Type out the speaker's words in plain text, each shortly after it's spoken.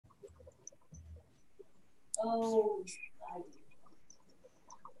Welcome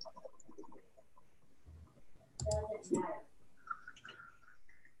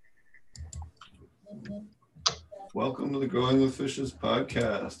to the Growing with Fishes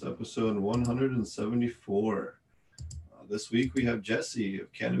podcast, episode 174. This week we have Jesse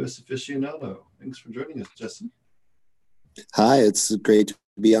of Cannabis Aficionado. Thanks for joining us, Jesse. Hi, it's great to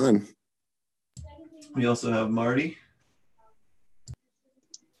be on. We also have Marty.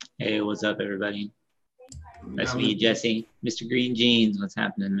 Hey, what's up, everybody? Nice to meet you, Jesse. Mr. Green Jeans, what's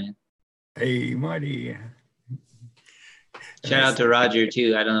happening, man? Hey, Marty. Shout out to Roger,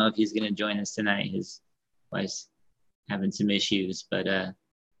 too. I don't know if he's going to join us tonight. His wife's having some issues, but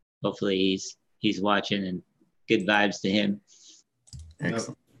hopefully he's watching, and good vibes to him.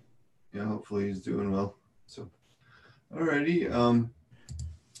 Excellent. Yeah, hopefully he's doing well. So, alrighty.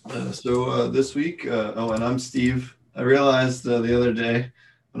 So this week, and I'm Steve. I realized the other day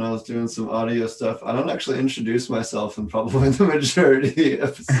when I was doing some audio stuff, I don't actually introduce myself in probably the majority of the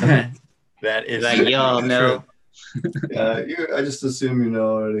episodes. That is like, y'all know. Yeah, I just assume you know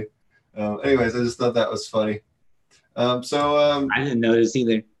already. Anyways, I just thought that was funny. I didn't notice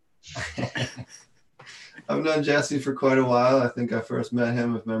either. I've known Jesse for quite a while. I think I first met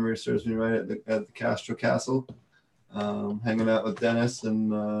him, if memory serves me right, at the Castro Castle, hanging out with Dennis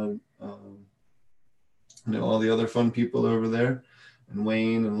and all the other fun people over there, and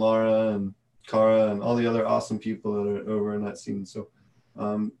Wayne and Laura and Cara and all the other awesome people that are over in that scene. So,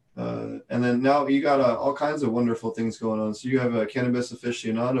 and then now you got all kinds of wonderful things going on. So you have a Cannabis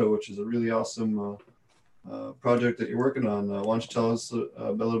Aficionado, which is a really awesome project that you're working on. Why don't you tell us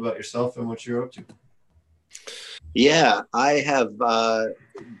a bit about yourself and what you're up to? Yeah, I have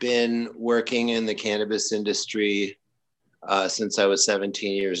been working in the cannabis industry since I was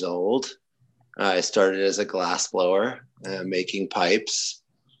 17 years old. I started as a glass blower, making pipes,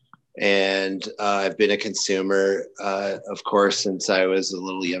 and I've been a consumer, of course, since I was a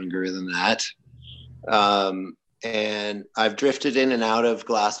little younger than that. And I've drifted in and out of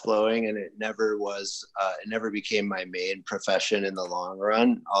glass blowing, and it never became my main profession in the long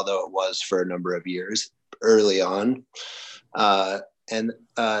run, although it was for a number of years early on. And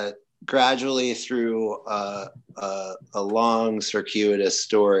gradually through a long circuitous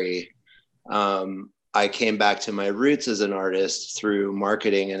story, I came back to my roots as an artist through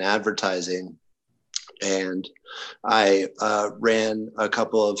marketing and advertising. And I ran a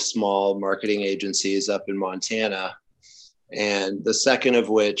couple of small marketing agencies up in Montana, and the second of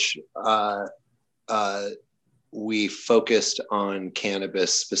which we focused on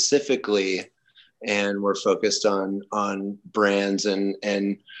cannabis specifically, and we're focused on brands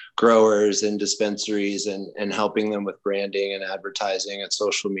and growers and dispensaries and helping them with branding and advertising and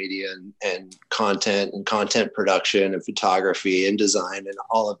social media and content production and photography and design and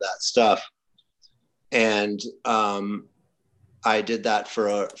all of that stuff. And I did that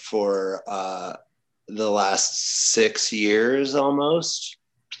for the last 6 years almost.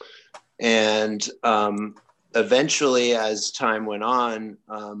 And eventually, as time went on,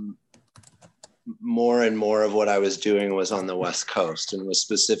 more and more of what I was doing was on the West Coast and was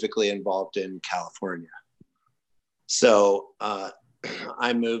specifically involved in California. So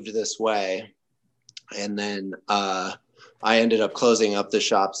I moved this way, and then I ended up closing up the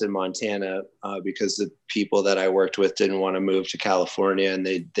shops in Montana because the people that I worked with didn't want to move to California, and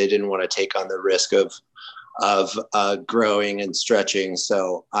they didn't want to take on the risk of growing and stretching.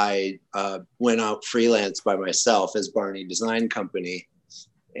 So I went out freelance by myself as Barney Design Company.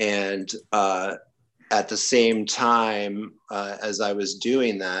 And at the same time as I was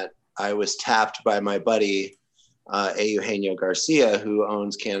doing that, I was tapped by my buddy, Eugenio Garcia, who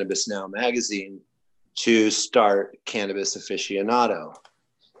owns Cannabis Now magazine, to start Cannabis Aficionado.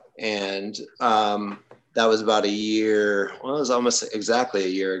 And that was about a year, well, it was almost exactly a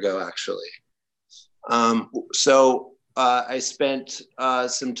year ago, actually. So I spent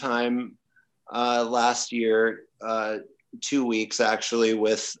some time last year, 2 weeks actually,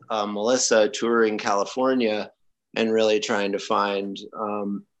 with Melissa touring California and really trying to find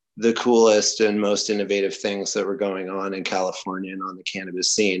the coolest and most innovative things that were going on in California and on the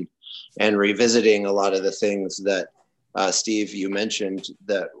cannabis scene, and revisiting a lot of the things that Steve, you mentioned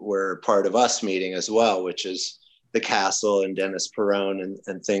that were part of us meeting as well, which is the Castle and Dennis Perrone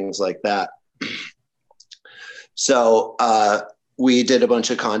and things like that. So we did a bunch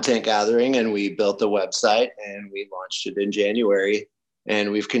of content gathering, and we built a website, and we launched it in January, and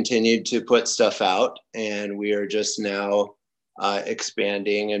we've continued to put stuff out, and we are just now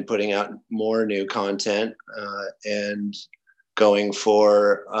expanding and putting out more new content and going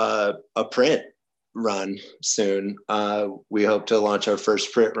for a print run soon. We hope to launch our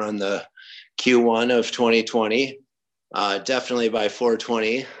first print run the Q1 of 2020, definitely by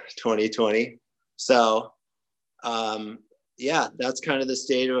 4/20, 2020. So yeah, that's kind of the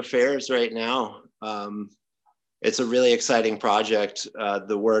state of affairs right now. It's a really exciting project.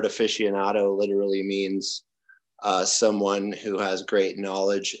 The word aficionado literally means someone who has great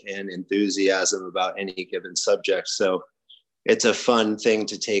knowledge and enthusiasm about any given subject. So it's a fun thing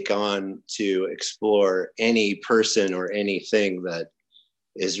to take on, to explore any person or anything that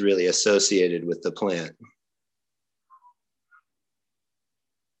is really associated with the plant.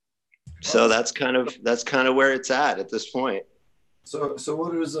 So that's kind of where it's at this point. So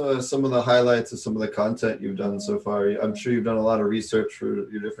what is some of the highlights of some of the content you've done so far? I'm sure you've done a lot of research for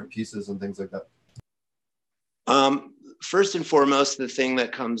your different pieces and things like that. First and foremost, the thing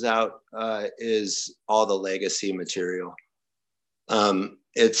that comes out is all the legacy material.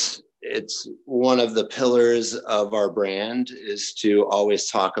 It's one of the pillars of our brand is to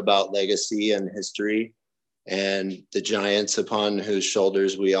always talk about legacy and history and the giants upon whose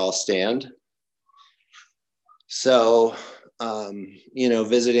shoulders we all stand. So,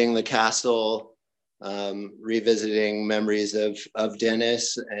 visiting the castle, revisiting memories of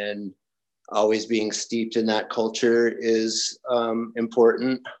Dennis, and always being steeped in that culture is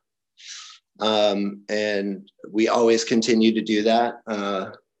important. And we always continue to do that.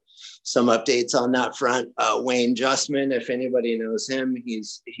 Some updates on that front. Wayne Justman, if anybody knows him,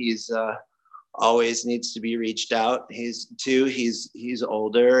 he's always needs to be reached out. He's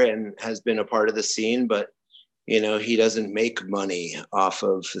older and has been a part of the scene, but he doesn't make money off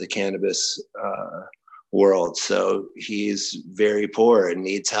of the cannabis world. So he's very poor and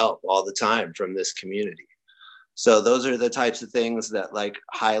needs help all the time from this community. So those are the types of things that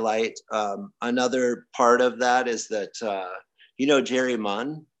highlight. Another part of that is that, Jerry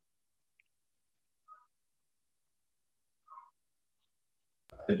Munn.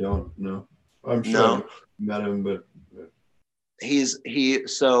 I don't know. I'm sure I met him, but he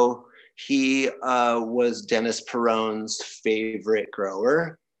was Dennis Peron's favorite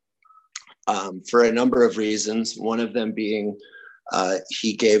grower for a number of reasons. One of them being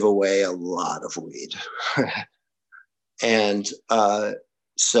he gave away a lot of weed. And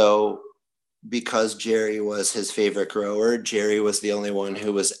so because Jerry was his favorite grower, Jerry was the only one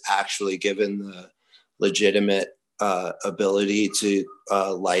who was actually given the legitimate ability to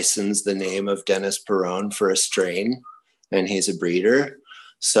license the name of Dennis Peron for a strain, and he's a breeder.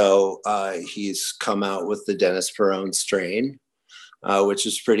 So he's come out with the Dennis Peron strain, which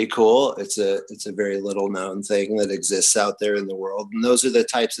is pretty cool. It's a very little known thing that exists out there in the world. And those are the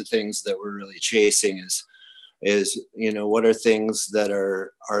types of things that we're really chasing is what are things that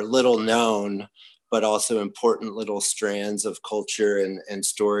are little known, but also important little strands of culture and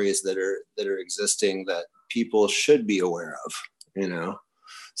stories that are existing that people should be aware of,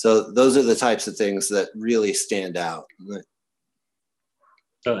 So those are the types of things that really stand out.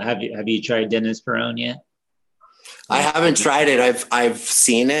 So have you tried Dennis Peron yet? I haven't tried it. I've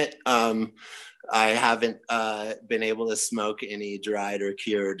seen it. I haven't been able to smoke any dried or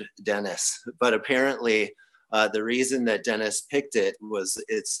cured Dennis, but apparently the reason that Dennis picked it was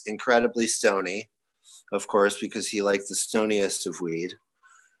it's incredibly stony, of course, because he liked the stoniest of weed.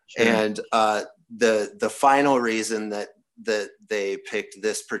 Sure. And the final reason that they picked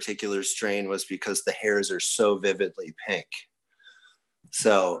this particular strain was because the hairs are so vividly pink.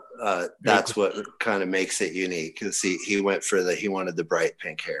 So that's what kind of makes it unique, because he wanted the bright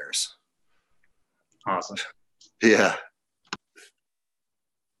pink hairs. Awesome. Yeah.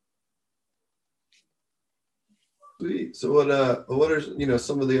 Sweet. So what are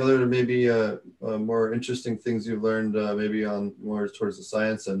some of the other maybe more interesting things you've learned maybe on more towards the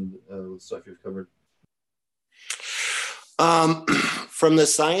science and stuff you've covered? From the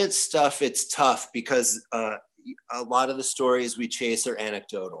science stuff, it's tough because a lot of the stories we chase are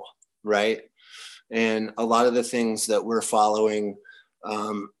anecdotal, right? And a lot of the things that we're following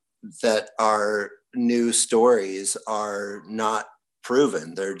that are new stories are not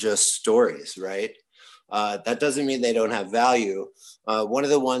proven. They're just stories, right? That doesn't mean they don't have value. One of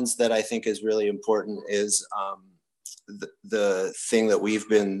the ones that I think is really important is the thing that we've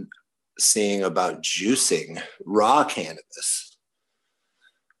been seeing about juicing raw cannabis.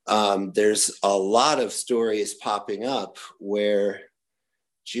 There's a lot of stories popping up where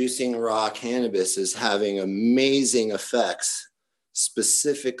juicing raw cannabis is having amazing effects,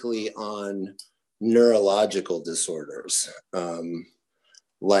 specifically on neurological disorders,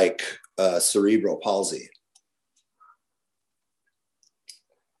 like cerebral palsy.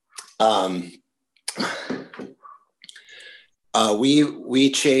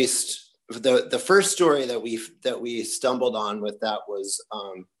 We chased the first story that we stumbled on with that was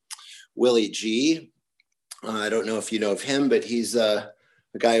Willie G. I don't know if you know of him, but he's a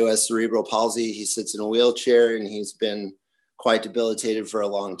guy who has cerebral palsy. He sits in a wheelchair and he's been quite debilitated for a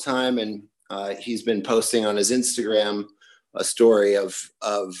long time. And he's been posting on his Instagram a story of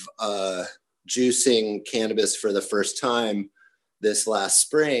juicing cannabis for the first time this last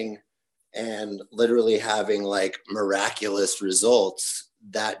spring, and literally having like miraculous results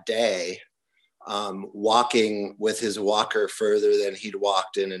that day, walking with his walker further than he'd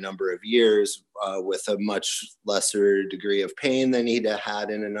walked in a number of years, with a much lesser degree of pain than he'd had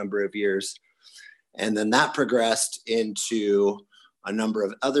in a number of years. And then that progressed into a number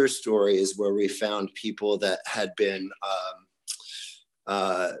of other stories where we found people that had been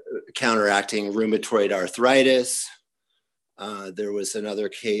counteracting rheumatoid arthritis. There was another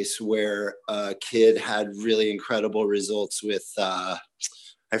case where a kid had really incredible results with, I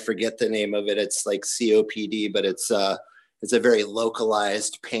forget the name of it. It's like COPD, but it's a very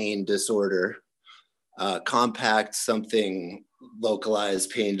localized pain disorder, compact something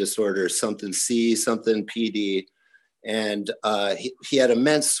localized pain disorder, something C, something PD. And he had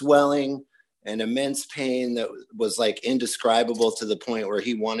immense swelling and immense pain that was like indescribable, to the point where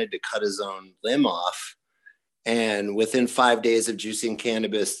he wanted to cut his own limb off. And within 5 days of juicing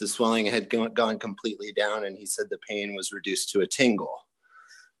cannabis, the swelling had gone completely down, and he said the pain was reduced to a tingle.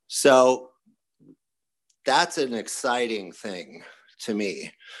 So that's an exciting thing to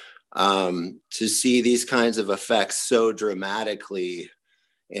me, to see these kinds of effects so dramatically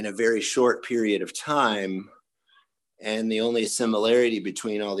in a very short period of time. And the only similarity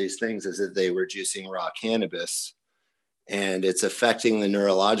between all these things is that they were juicing raw cannabis, and it's affecting the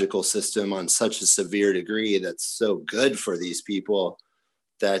neurological system on such a severe degree that's so good for these people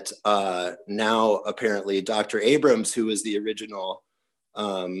that now apparently Dr. Abrams, who was the original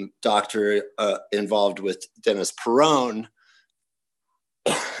doctor involved with Dennis Perrone,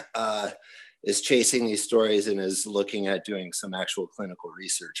 is chasing these stories and is looking at doing some actual clinical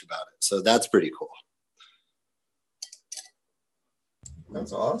research about it. So that's pretty cool.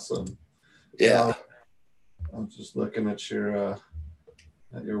 That's awesome. Yeah. I'm just looking at your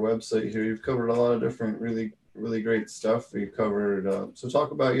website here. You've covered a lot of different really great stuff. You covered so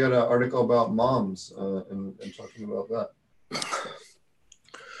talk about, you had an article about moms and talking about that.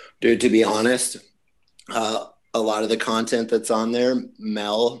 Dude, to be honest, a lot of the content that's on there,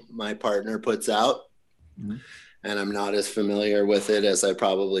 Mel, my partner, puts out, and I'm not as familiar with it as I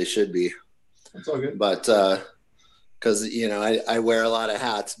probably should be. That's all good. But because, you know, I wear a lot of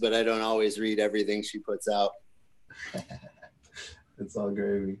hats, but I don't always read everything she puts out. It's all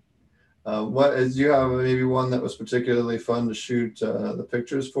gravy. What is, you have maybe one that was particularly fun to shoot the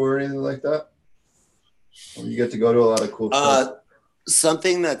pictures for, or anything like that? You get to go to a lot of cool stuff.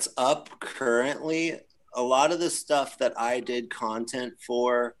 Something that's up currently, a lot of the stuff that I did content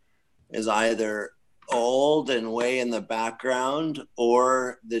for is either old and way in the background,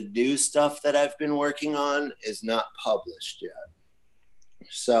 or the new stuff that I've been working on is not published yet.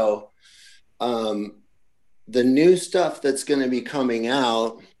 So the new stuff that's going to be coming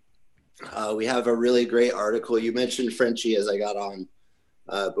out, we have a really great article. You mentioned Frenchie as I got on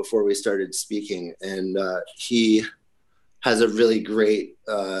before we started speaking, and he has a really great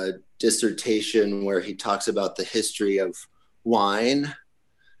dissertation where he talks about the history of wine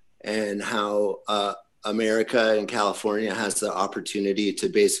and how America and California has the opportunity to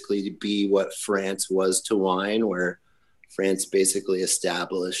basically be what France was to wine, where France basically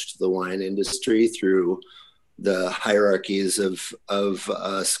established the wine industry through the hierarchies of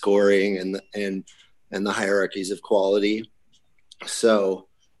scoring and the hierarchies of quality. So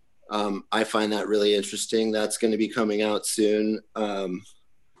I find that really interesting. That's going to be coming out soon.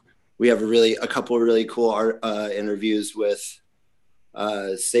 We have a couple of really cool interviews with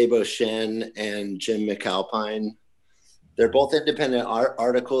Sabo Shen and Jim McAlpine. They're both independent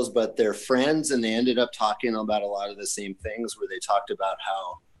articles, but they're friends, and they ended up talking about a lot of the same things, where they talked about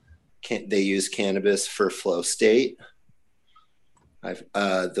how they use cannabis for flow state.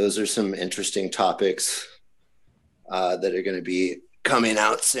 Those are some interesting topics that are going to be coming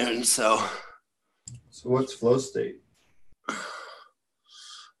out soon. So what's flow state?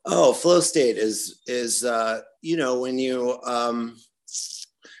 Oh, flow state is you know, when you're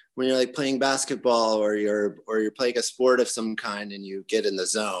like playing basketball, or you're playing a sport of some kind, and you get in the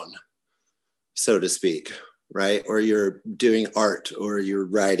zone, so to speak, right? Or you're doing art, or you're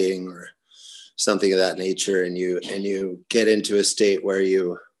writing, or something of that nature, and you get into a state where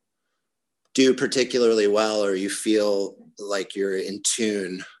you do particularly well, or you feel like you're in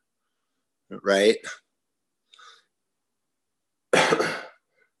tune, right?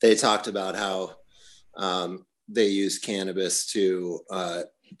 They talked about how they use cannabis to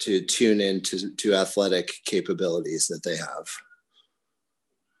tune in to athletic capabilities that they have.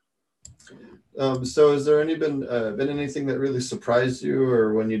 So has there been anything that really surprised you,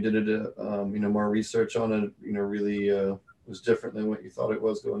 or when you did it, more research on it, really was different than what you thought it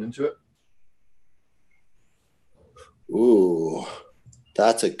was going into it? Ooh,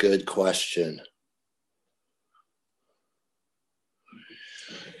 that's a good question.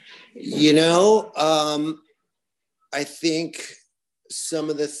 I think some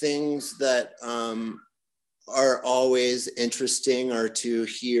of the things that are always interesting are to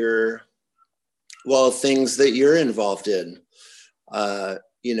hear, things that you're involved in,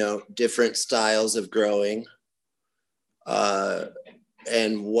 different styles of growing,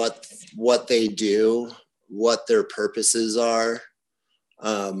 and what they do, what their purposes are,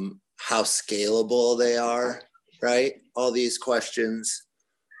 how scalable they are, right? All these questions.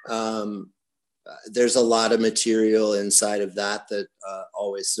 There's a lot of material inside of that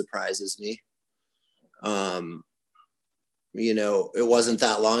always surprises me. It wasn't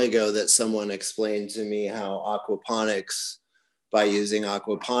that long ago that someone explained to me how aquaponics, by using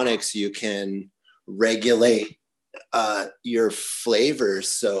aquaponics, you can regulate your flavors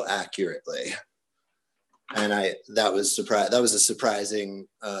so accurately. And that was a surprising,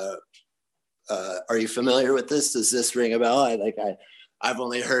 are you familiar with this? Does this ring a bell? I've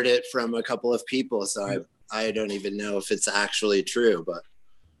only heard it from a couple of people, so I don't even know if it's actually true, but.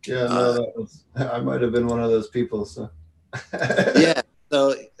 Yeah, no, I might have been one of those people, so. Yeah.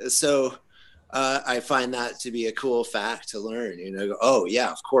 So I find that to be a cool fact to learn, oh yeah,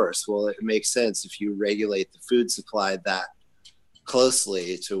 of course. Well, it makes sense if you regulate the food supply that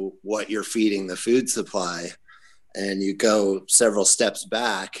closely to what you're feeding the food supply, and you go several steps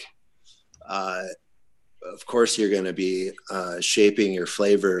back, of course you're going to be shaping your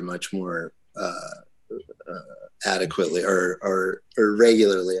flavor much more adequately or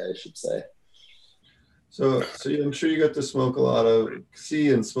regularly, I should say. So I'm sure you got to smoke a lot of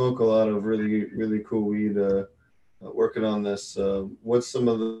really, really cool weed working on this. What's some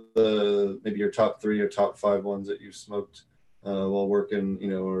of the maybe your top 3 or top 5 ones that you've smoked while working,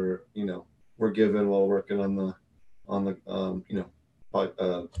 were given while working on the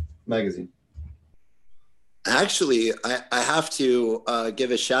magazine? Actually, I have to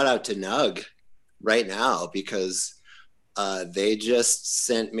give a shout out to Nug right now, because they just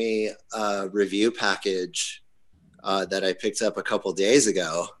sent me a review package that I picked up a couple days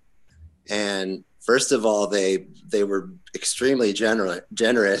ago. And first of all, they were extremely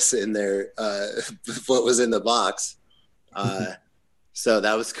generous in their what was in the box. So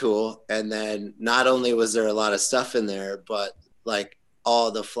that was cool. And then not only was there a lot of stuff in there, but like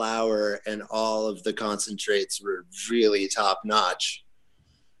all the flour and all of the concentrates were really top notch.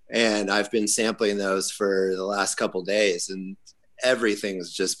 And I've been sampling those for the last couple days, and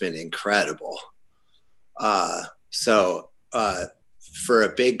everything's just been incredible. So for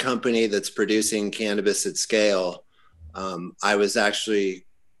a big company that's producing cannabis at scale, I was actually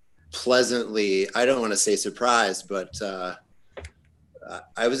pleasantly, I don't want to say surprised, but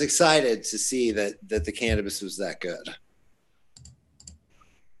I was excited to see that the cannabis was that good.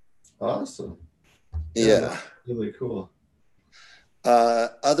 Awesome. Yeah. Really cool.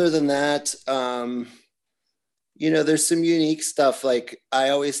 Other than that, there's some unique stuff. Like I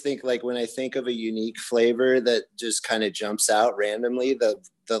always think, like when I think of a unique flavor that just kind of jumps out randomly, the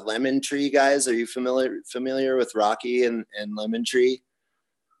Lemon Tree guys. Are you familiar with Rocky and Lemon Tree?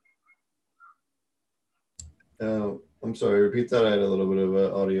 I'm sorry, repeat that. I had a little bit of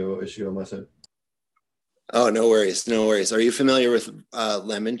an audio issue on my side. Oh, no worries. Are you familiar with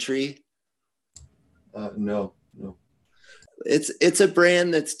Lemon Tree? No. It's a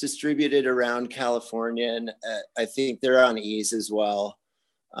brand that's distributed around California, and I think they're on Ease as well,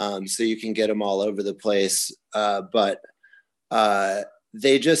 so you can get them all over the place. But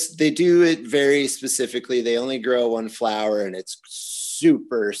they do it very specifically. They only grow one flower, and it's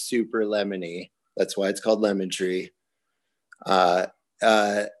super, super lemony. That's why it's called Lemon Tree.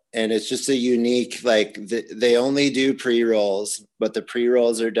 And it's just a unique, like they only do pre-rolls, but the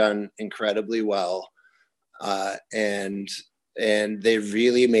pre-rolls are done incredibly well. And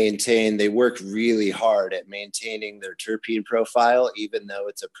they work really hard at maintaining their terpene profile, even though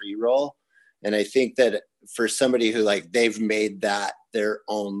it's a pre-roll. And I think that for somebody who they've made that their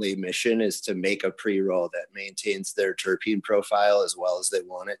only mission is to make a pre-roll that maintains their terpene profile as well as they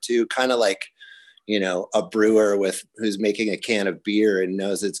want it to, kind of like, a brewer who's making a can of beer and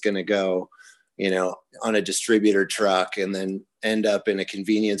knows it's going to go, on a distributor truck and then end up in a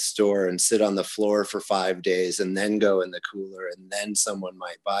convenience store and sit on the floor for 5 days and then go in the cooler and then someone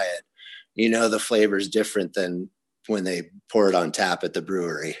might buy it. The flavor is different than when they pour it on tap at the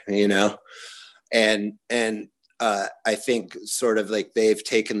brewery, and I think sort of like they've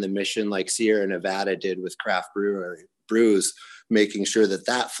taken the mission like Sierra Nevada did with craft brews, making sure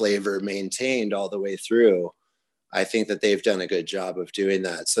that flavor maintained all the way through. I think that they've done a good job of doing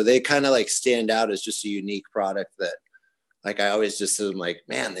that. So they kind of like stand out as just a unique product that, like, I always just am like,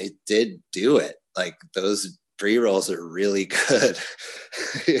 man, they did do it. Like, those pre-rolls are really good.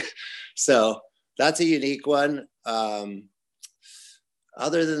 So that's a unique one. Other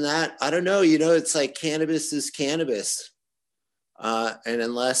than that, I don't know, it's like cannabis is cannabis. And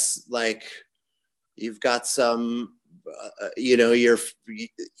unless like you've got some, you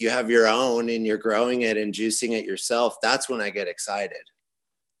have your own and you're growing it and juicing it yourself, that's when I get excited.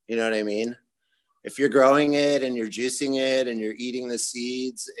 You know what I mean? If you're growing it and you're juicing it and you're eating the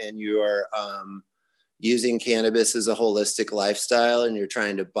seeds and you are using cannabis as a holistic lifestyle and you're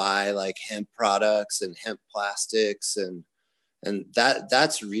trying to buy like hemp products and hemp plastics and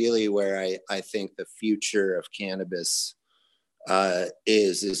that's really where I think the future of cannabis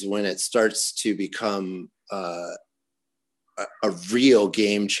is when it starts to become a real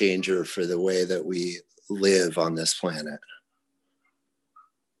game changer for the way that we live on this planet.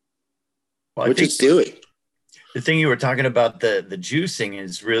 Well, which it's doing. The thing you were talking about, the juicing,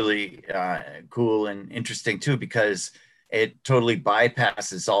 is really cool and interesting too, because it totally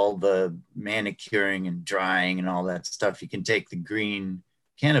bypasses all the manicuring and drying and all that stuff. You can take the green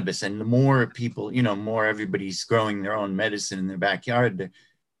cannabis, and the more people, more everybody's growing their own medicine in their backyard, they're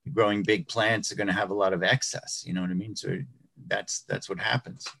growing big plants are going to have a lot of excess. You know what I mean? So that's what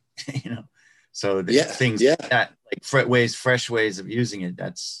happens. So the things that like fresh ways of using it,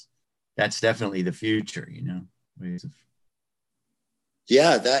 that's definitely the future. Ways of.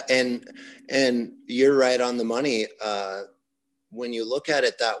 Yeah, that and you're right on the money. When you look at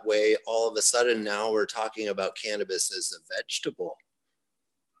it that way, all of a sudden now we're talking about cannabis as a vegetable.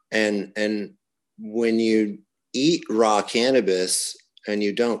 And when you eat raw cannabis and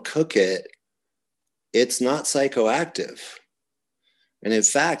you don't cook it, it's not psychoactive. And in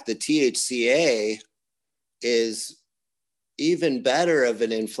fact, the THCA is even better of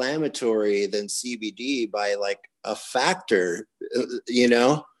an inflammatory than CBD by like a factor,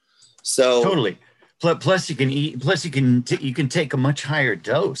 So totally. Plus you can take a much higher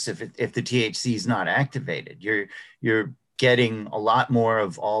dose if the THC is not activated. You're getting a lot more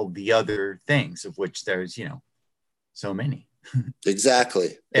of all the other things, of which there's so many.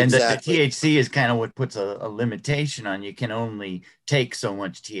 Exactly. And the THC is kind of what puts a limitation on. You can only take so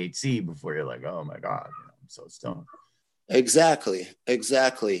much THC before you're like, oh my God, I'm so stoned. Exactly.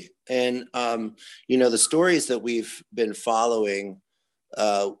 And the stories that we've been following,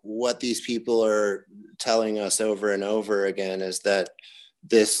 what these people are telling us over and over again is that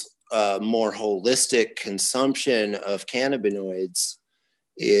this more holistic consumption of cannabinoids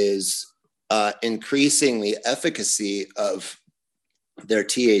is increasing the efficacy of their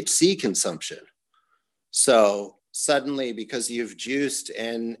THC consumption. So suddenly, because you've juiced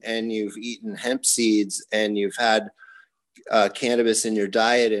and you've eaten hemp seeds and you've had cannabis in your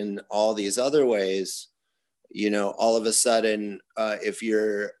diet in all these other ways, all of a sudden, if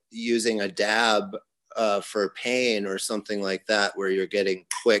you're using a dab for pain or something like that, where you're getting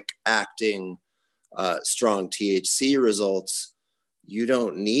quick acting, strong THC results, you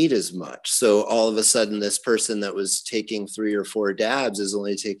don't need as much. So all of a sudden, this person that was taking 3 or 4 dabs is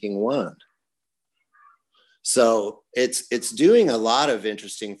only taking 1. So it's doing a lot of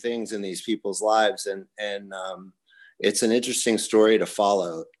interesting things in these people's lives, and it's an interesting story to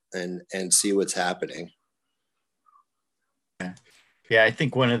follow and see what's happening. Yeah, I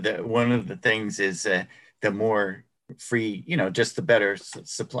think one of the things is the more free, just the better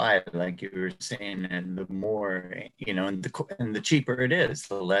supply, like you were saying, and the more, and the cheaper it is,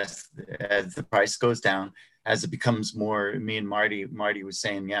 the less, as the price goes down, as it becomes more. Me and Marty was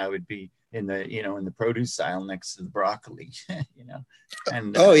saying, yeah, it would be in the in the produce aisle next to the broccoli,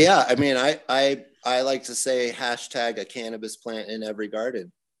 And yeah, I mean, I like to say hashtag a cannabis plant in every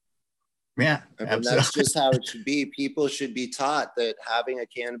garden. Yeah, I mean, that's just how it should be. People should be taught that having a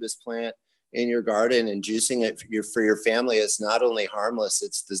cannabis plant in your garden and juicing it for your family is not only harmless,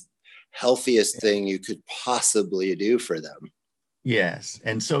 it's the healthiest thing you could possibly do for them. Yes,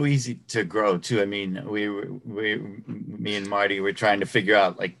 and so easy to grow too. I mean, me and Marty were trying to figure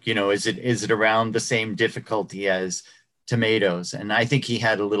out, like, is it around the same difficulty as tomatoes? And I think he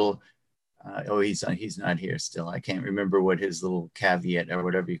had a little. He's not here still. I can't remember what his little caveat or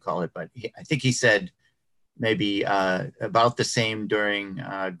whatever you call it, but I think he said maybe about the same during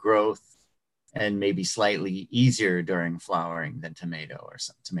growth, and maybe slightly easier during flowering than tomatoes or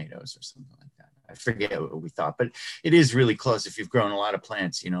something like that. I forget what we thought, but it is really close. If you've grown a lot of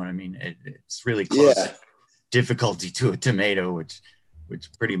plants, you know what I mean? It's really close. Yeah. Difficulty to a tomato, which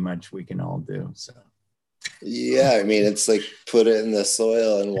pretty much we can all do. So. Yeah, I mean, it's like put it in the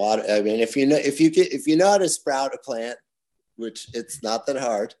soil and water. I mean, if you know how to sprout a plant, which it's not that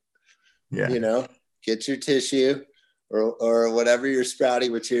hard, you know, get your tissue or whatever your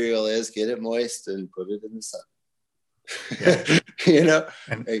sprouting material is, get it moist and put it in the sun. Yeah. You know,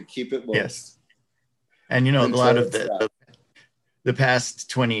 and keep it moist. Yes. And you know, a lot of the past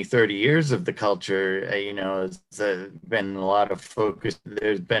 20, 30 years of the culture, you know, has been a lot of focus.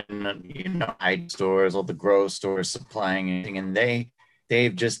 There's been, you know, hide stores, all the grow stores supplying anything, and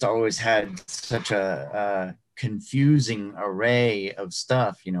they've just always had such a confusing array of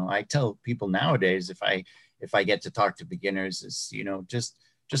stuff. You know, I tell people nowadays, if I get to talk to beginners, is, you know, just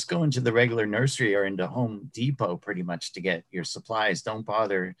go into the regular nursery or into Home Depot pretty much to get your supplies. Don't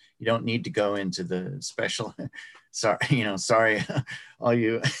bother. You don't need to go into the special, sorry, all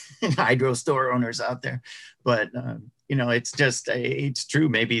you hydro store owners out there. But, you know, it's true.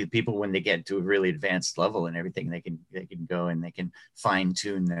 Maybe people, when they get to a really advanced level and everything, they can go and they can fine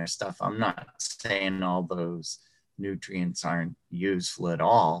tune their stuff. I'm not saying all those nutrients aren't useful at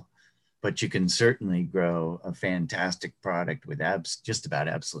all, but you can certainly grow a fantastic product with just about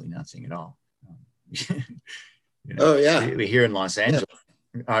absolutely nothing at all. You know, oh yeah, we here in Los Angeles,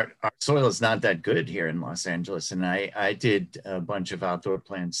 our soil is not that good here in Los Angeles, and I did a bunch of outdoor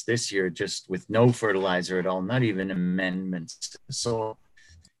plants this year just with no fertilizer at all, not even amendments to the soil.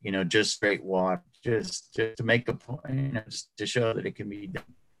 You know, just straight water, just to make a point, you know, just to show that it can be done.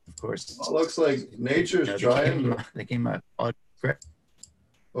 Of course, it looks like nature's trying. They came out all correct.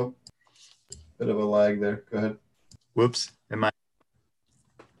 Oh. Bit of a lag there. Go ahead. Whoops.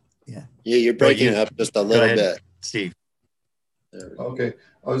 Yeah, you're breaking up just a little bit, Steve. Okay.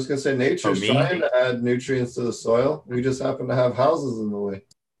 I was going to say nature's trying to add nutrients to the soil. We just happen to have houses in the way.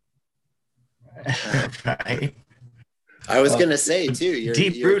 Right. I was going to say, too, your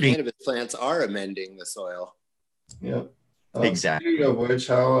rooting cannabis plants are amending the soil. Yep. Exactly. Speaking of which,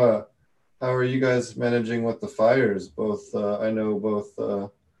 how are you guys managing with the fires? Both, I know both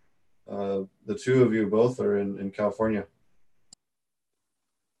the two of you both are in California.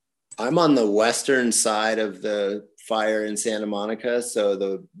 I'm on the western side of the fire in Santa Monica, so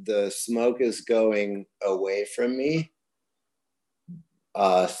the smoke is going away from me,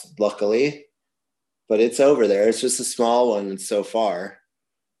 luckily, but it's over there. It's just a small one so far,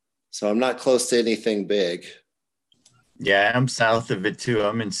 so I'm not close to anything big. Yeah, I'm south of it too.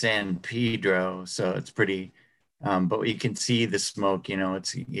 I'm in San Pedro, so it's pretty, but you can see the smoke. You know,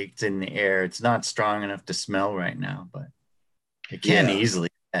 it's in the air. It's not strong enough to smell right now, but it can easily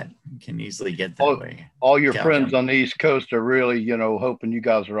get that way. All your friends on the East Coast are really, you know, hoping you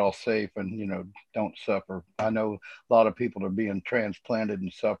guys are all safe and, you know, don't suffer. I know a lot of people are being transplanted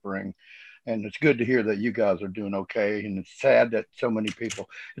and suffering, and it's good to hear that you guys are doing okay. And it's sad that so many people,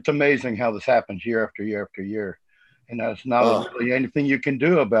 it's amazing how this happens year after year after year. And there's not really anything you can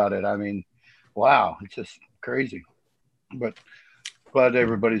do about it. I mean, wow, it's just crazy. But glad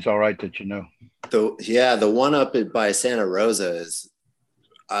everybody's all right that you know. The one up by Santa Rosa is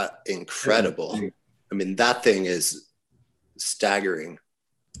incredible. I mean, that thing is staggering.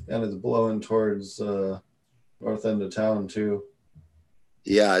 And it's blowing towards north end of town too.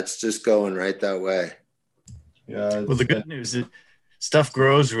 Yeah, it's just going right that way. Yeah. Well, the good news is stuff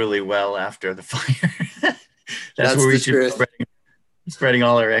grows really well after the fire. That's where we should be spreading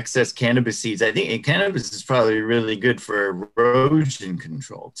all our excess cannabis seeds. I think cannabis is probably really good for erosion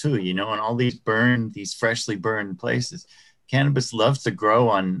control too, you know, and all these freshly burned places. Cannabis loves to grow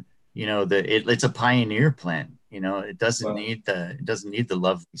on, you know, it's a pioneer plant. You know, it doesn't need the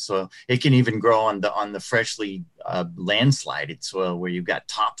lovely soil. It can even grow on the freshly landslided soil where you've got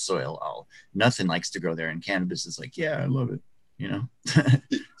topsoil. Nothing likes to grow there, and cannabis is like, yeah, I love it. You know,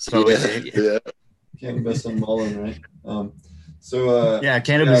 so cannabis and mullein, right?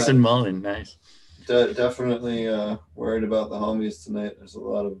 Cannabis and mullein, nice. Definitely worried about the homies tonight. There's a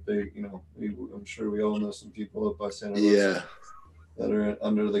lot of big, you know, I'm sure we all know some people up by Santa Rosa that are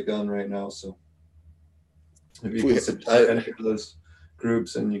under the gun right now. So if you can support any of those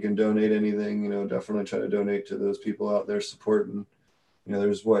groups and you can donate anything, you know, definitely try to donate to those people out there supporting. You know,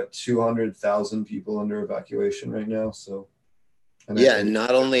 there's 200,000 people under evacuation right now. So and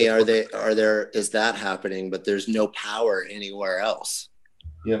not only is that happening, but there's no power anywhere else.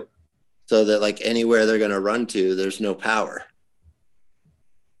 Yep. So that like anywhere they're going to run to, there's no power.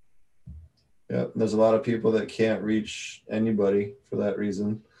 Yeah, there's a lot of people that can't reach anybody for that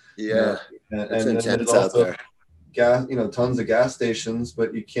reason. Yeah, and it's then intense out there. gas, tons of gas stations,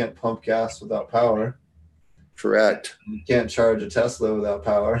 but you can't pump gas without power. Correct. You can't charge a Tesla without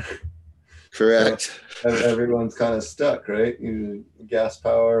power. Correct. So everyone's kind of stuck, right? Gas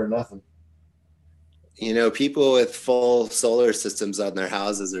power or nothing. People with full solar systems on their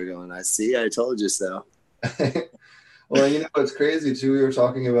houses are going, I see, I told you so. Well, it's crazy too. We were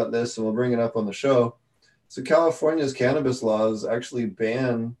talking about this, and we'll bring it up on the show. So California's cannabis laws actually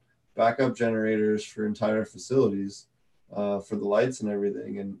ban backup generators for entire facilities for the lights and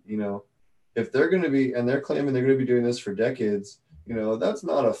everything. And, if they're going to be, and they're claiming they're going to be doing this for decades, that's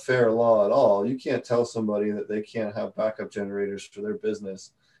not a fair law at all. You can't tell somebody that they can't have backup generators for their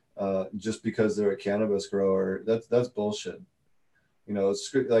business just because they're a cannabis grower. That's bullshit.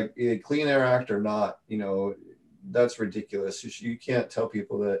 It's like a Clean Air Act or not, that's ridiculous. You can't tell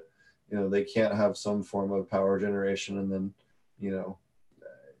people that, they can't have some form of power generation and then,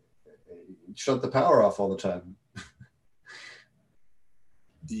 shut the power off all the time.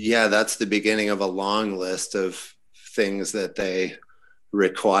 Yeah, that's the beginning of a long list of things that they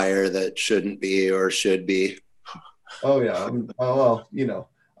require that shouldn't be or should be. Oh yeah.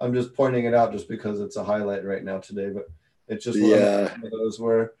 I'm just pointing it out just because it's a highlight right now today, but it's just one of those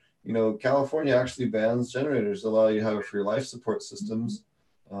where, California actually bans generators, allow you to have it for your life support systems.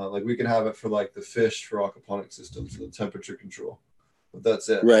 Like we can have it for like the fish for aquaponic systems, for the temperature control, but that's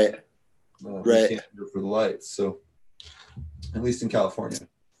it. Right. We can't do it for the lights. So at least in California.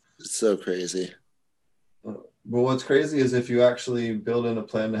 It's so crazy. But what's crazy is if you actually build in a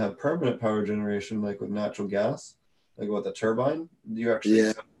plan to have permanent power generation, like with natural gas, like with a turbine, you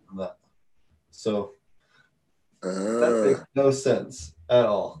actually from that. So that makes no sense at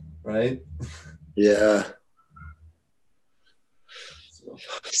all, right? Yeah. So.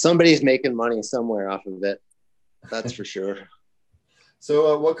 Somebody's making money somewhere off of it. That's for sure.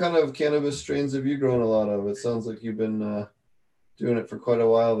 So what kind of cannabis strains have you grown a lot of? It sounds like you've been doing it for quite a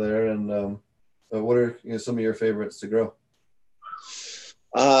while there. And what are some of your favorites to grow?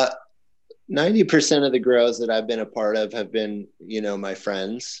 90% of the grows that I've been a part of have been, my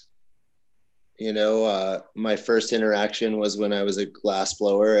friends. My first interaction was when I was a glass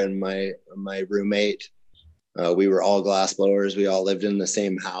blower, and my roommate, we were all glass blowers. We all lived in the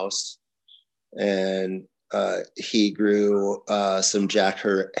same house, and he grew some Jack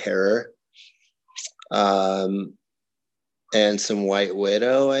Herer and some White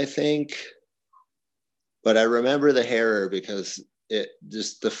Widow, I think. But I remember the Herer because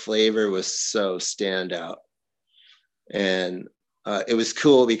the flavor was so standout. And it was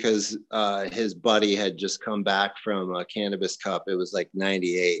cool because his buddy had just come back from a Cannabis Cup. It was like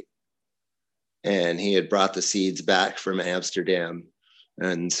 98. And he had brought the seeds back from Amsterdam.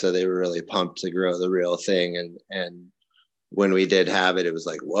 And so they were really pumped to grow the real thing. And when we did have it, it was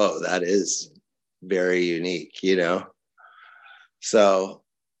like, whoa, that is very unique, So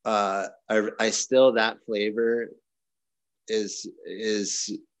I still, that flavor is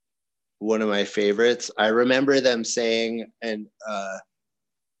one of my favorites. I remember them saying, and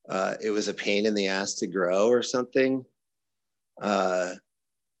it was a pain in the ass to grow or something.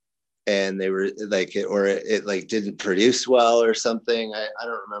 And they were like, it like didn't produce well or something. I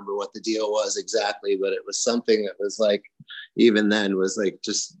don't remember what the deal was exactly, but it was something that was like, even then was like,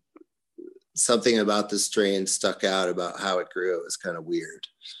 just something about the strain stuck out about how it grew. It was kind of weird.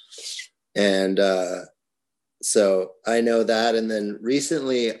 And so I know that. And then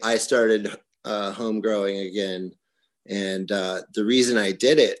recently I started home growing again. And the reason I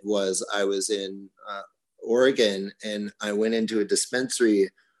did it was I was in Oregon, and I went into a dispensary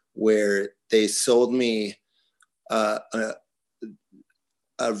where they sold me a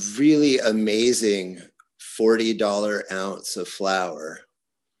really amazing $40 ounce of flower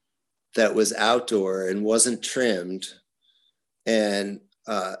that was outdoor and wasn't trimmed, and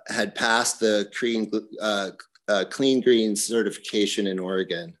had passed the clean green certification in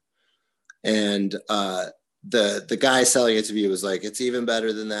Oregon. And the guy selling it to me was like, it's even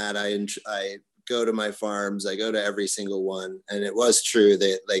better than that. I go to my farms, I go to every single one. And it was true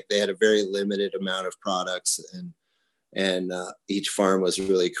that like they had a very limited amount of products, and each farm was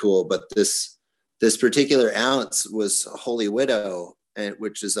really cool. But this particular ounce was Holy Widow, and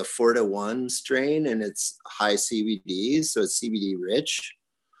which is a 4-to-1 strain, and it's high CBD, so it's CBD rich.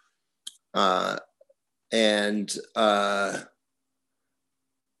 And I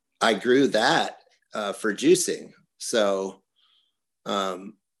grew that for juicing. So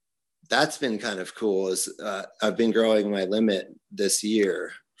that's been kind of cool. Is I've been growing my limit this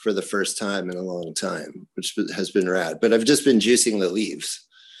year for the first time in a long time, which has been rad. But I've just been juicing the leaves.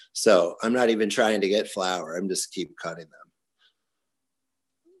 So I'm not even trying to get flower. I'm just keep cutting them.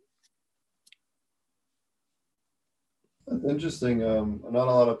 That's interesting. Not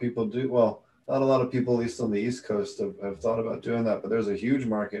a lot of people do. Well, not a lot of people, at least on the East Coast, have thought about doing that. But there's a huge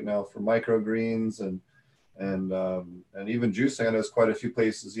market now for microgreens and even juicing. I know there's quite a few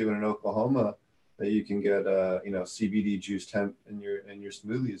places, even in Oklahoma, that you can get CBD juiced hemp in your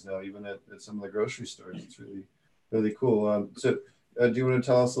smoothies now, even at some of the grocery stores. It's really cool. So do you want to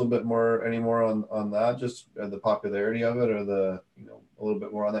tell us a little bit more, any more on that, just the popularity of it, or a little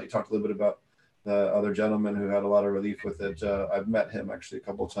bit more on that? You talked a little bit about the other gentleman who had a lot of relief with it. I've met him actually a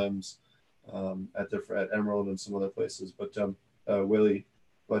couple of times at Emerald and some other places, but Willie,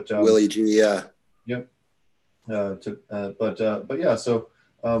 Willie G, yeah. Yep. But yeah, so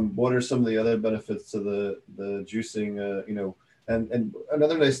what are some of the other benefits to the juicing? And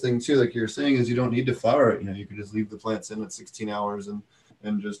another nice thing too, like you're saying, is you don't need to flower it. You can just leave the plants in at 16 hours and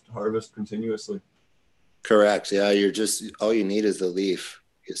just harvest continuously. Correct. Yeah, all you need is the leaf.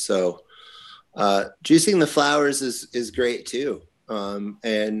 So juicing the flowers is great too,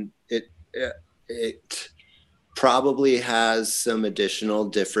 and it probably has some additional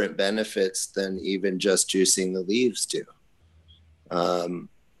different benefits than even just juicing the leaves do.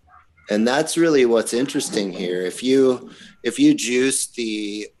 And that's really what's interesting here. If you juice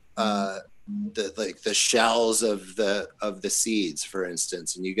the shells of the seeds, for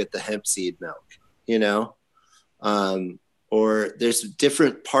instance, and you get the hemp seed milk, or there's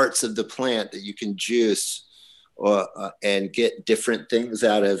different parts of the plant that you can juice and get different things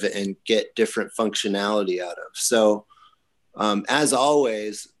out of and get different functionality out of. So as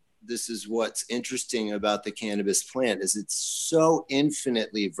always, this is what's interesting about the cannabis plant, is it's so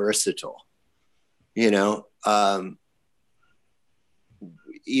infinitely versatile. Even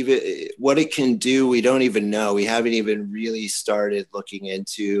what it can do, we don't even know. We haven't even really started looking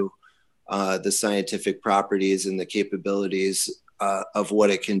into the scientific properties and the capabilities of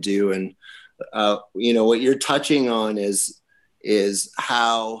what it can do. And what you're touching on is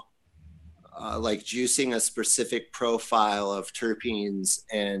how like juicing a specific profile of terpenes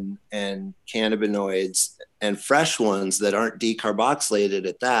and cannabinoids, and fresh ones that aren't decarboxylated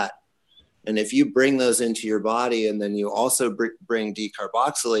at that. And if you bring those into your body, and then you also bring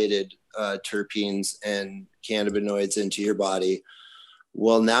decarboxylated terpenes and cannabinoids into your body,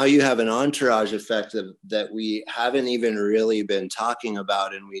 well, now you have an entourage effect that we haven't even really been talking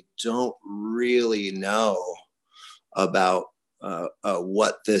about, and we don't really know about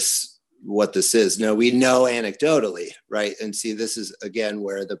what this is. Now, we know anecdotally, right? And see, this is again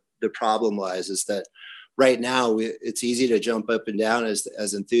where the problem lies, is that right now it's easy to jump up and down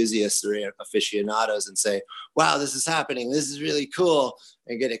as enthusiasts or aficionados and say, wow, this is happening, this is really cool,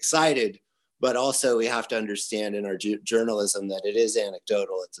 and get excited. But also we have to understand in our journalism that it is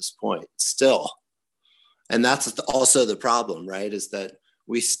anecdotal at this point still. And that's also the problem, right? Is that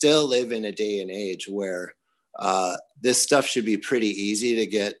we still live in a day and age where this stuff should be pretty easy to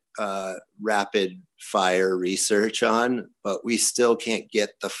get rapid fire research on, but we still can't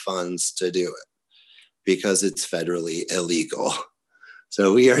get the funds to do it because it's federally illegal.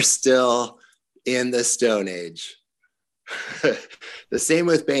 So we are still in the Stone Age. The same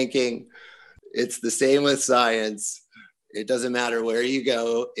with banking. It's the same with science. It doesn't matter where you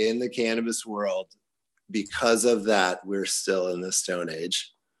go in the cannabis world. Because of that, we're still in the Stone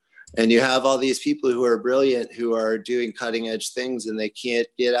Age. And you have all these people who are brilliant, who are doing cutting edge things, and they can't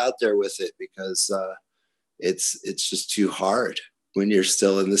get out there with it because it's just too hard when you're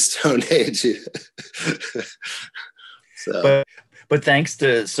still in the Stone Age. So, but thanks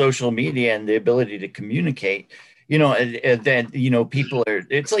to social media and the ability to communicate, that people are,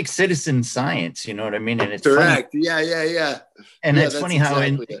 it's like citizen science, you know what I mean? And it's correct. Funny. Yeah. And it's funny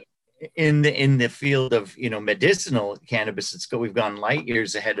exactly how in the field of medicinal cannabis, we've gone light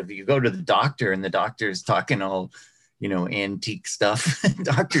years ahead of you. Go to the doctor and the doctor is talking all antique stuff.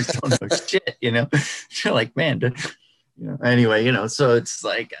 Doctors don't know shit. You're like, man, anyway, so it's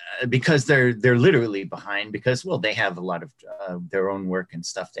like because they're literally behind, because they have a lot of their own work and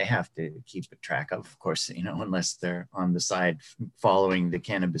stuff they have to keep a track of course, unless they're on the side following the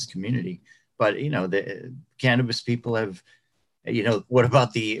cannabis community. But the cannabis people have, what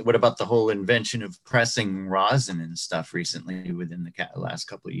about the whole invention of pressing rosin and stuff recently within the last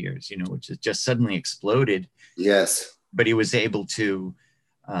couple of years, which has just suddenly exploded. Yes. But he was able to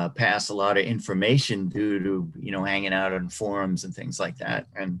pass a lot of information due to, hanging out on forums and things like that.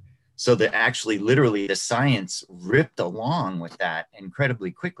 And so that actually literally the science ripped along with that incredibly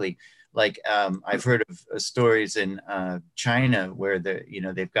quickly. Like I've heard of stories in China where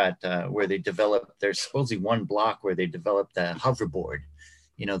they've got where they developed, there's supposedly one block where they developed a hoverboard,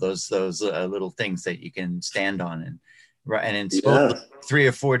 those little things that you can stand on right? And it's Yeah. 3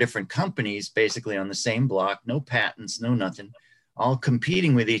 or 4 different companies basically on the same block, no patents, no nothing, all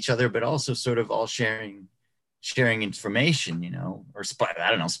competing with each other, but also sort of all sharing information, or I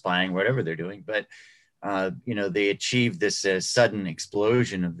don't know, spying, whatever they're doing. But they achieved this sudden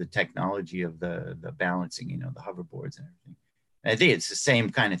explosion of the technology of the balancing, the hoverboards and everything. And I think it's the same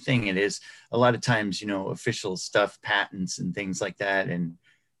kind of thing. It is a lot of times, official stuff, patents and things like that, and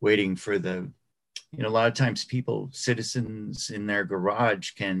waiting for a lot of times citizens in their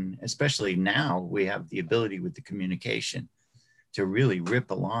garage can, especially now, we have the ability with the communication to really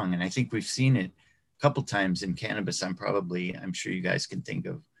rip along. And I think we've seen it a couple times in cannabis. I'm sure you guys can think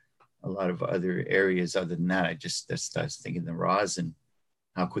of a lot of other areas other than that. I was thinking the rosin,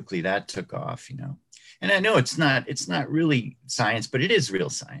 how quickly that took off, And I know it's not really science, but it is real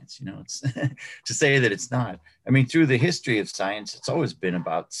science, It's to say that it's not. I mean, through the history of science, it's always been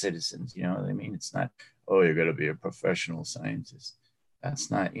about citizens, I mean, it's not, oh, you're going to be a professional scientist. That's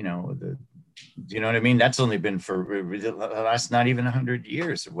not, you know what I mean? That's only been for the last not even 100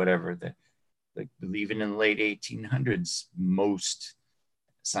 years or whatever. Like even in the late 1800s, most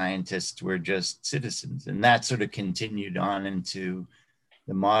scientists were just citizens, and that sort of continued on into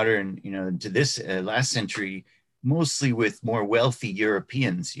the modern, to this last century, mostly with more wealthy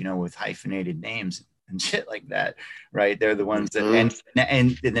Europeans, with hyphenated names and shit like that, right? They're the ones that,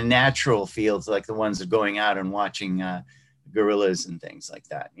 and in the natural fields, like the ones that are going out and watching gorillas and things like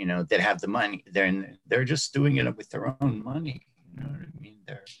that, that have the money. They're just doing it with their own money. You know what I mean?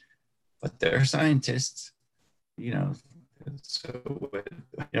 But they're scientists, so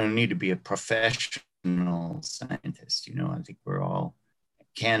you don't need to be a professional scientist. I think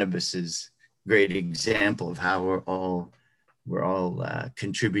cannabis is a great example of how we're all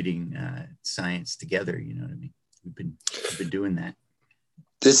contributing science together. You know what I mean? We've been doing that.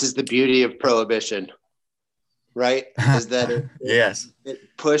 This is the beauty of prohibition, right? Is that yes, it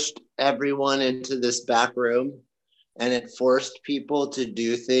pushed everyone into this back room, and it forced people to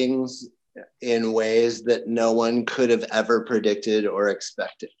do things in ways that no one could have ever predicted or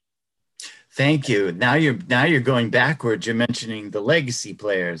expected. Thank you. Now you're going backwards. You're mentioning the legacy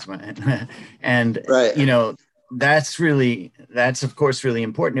players, and right. That's of course really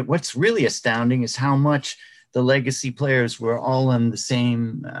important. What's really astounding is how much the legacy players were all on the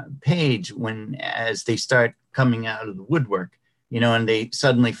same page as they start coming out of the woodwork, and they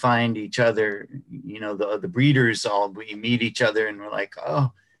suddenly find each other. The breeders we meet each other and we're like,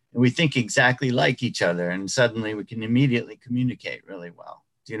 oh, and we think exactly like each other, and suddenly we can immediately communicate really well.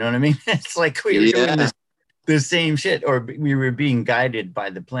 Do you know what I mean? It's like we were doing the same shit, or we were being guided by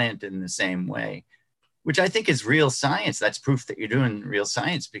the plant in the same way, which I think is real science. That's proof that you're doing real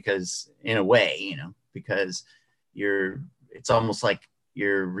science, because in a way, because it's almost like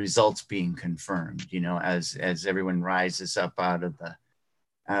your results being confirmed, as everyone rises up out of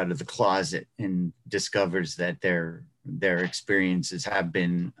the closet and discovers that their experiences have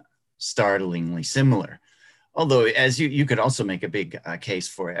been startlingly similar. Although, as you could also make a big case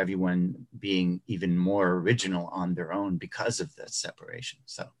for everyone being even more original on their own because of the separation.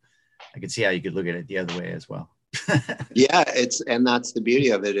 So I could see how you could look at it the other way as well. Yeah, and that's the beauty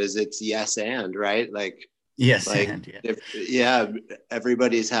of it, is it's yes and, right? Like yes, like and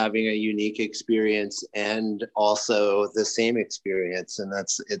everybody's having a unique experience and also the same experience, and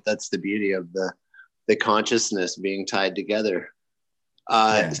that's the beauty of the consciousness being tied together.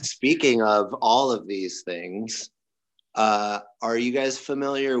 Speaking of all of these things, are you guys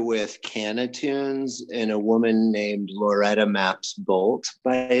familiar with Cannatunes and a woman named Loretta Maps Bolt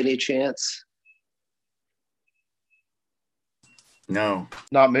by any chance? No.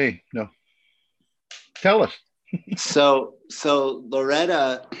 Not me, no. Tell us. So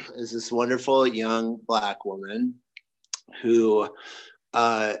Loretta is this wonderful young Black woman who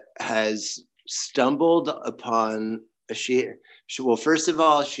has stumbled upon well, first of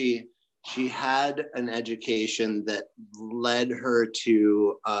all, she had an education that led her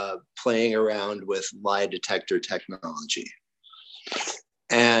to playing around with lie detector technology.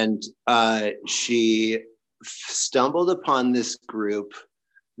 And she stumbled upon this group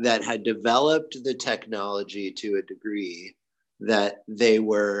that had developed the technology to a degree that they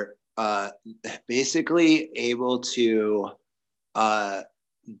were basically able to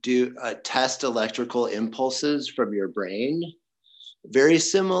test electrical impulses from your brain. Very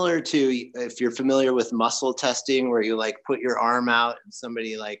similar to, if you're familiar with muscle testing, where you like put your arm out and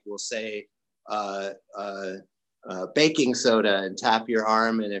somebody like will say baking soda and tap your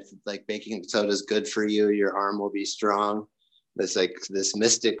arm, and if like baking soda is good for you, your arm will be strong. That's like this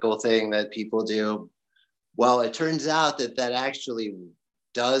mystical thing that people do. Well, it turns out that actually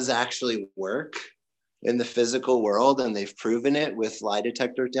does work. in the physical world, and they've proven it with lie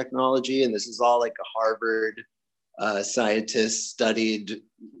detector technology. And this is all like a Harvard scientist studied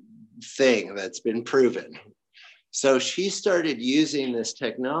thing that's been proven. So she started using this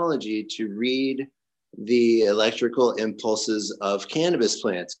technology to read the electrical impulses of cannabis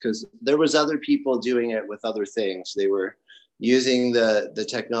plants, because there was other people doing it with other things. They were using the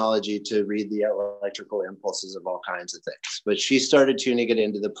technology to read the electrical impulses of all kinds of things, but she started tuning it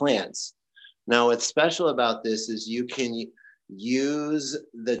into the plants. Now, what's special about this is you can use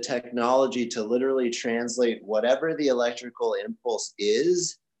the technology to literally translate whatever the electrical impulse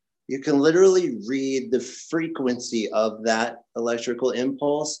is. You can literally read the frequency of that electrical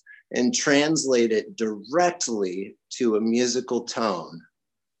impulse and translate it directly to a musical tone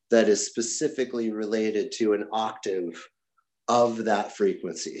that is specifically related to an octave of that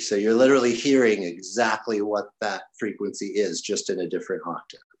frequency. So you're literally hearing exactly what that frequency is, just in a different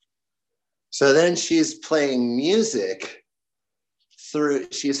octave. So then she's playing music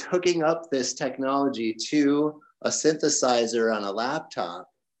she's hooking up this technology to a synthesizer on a laptop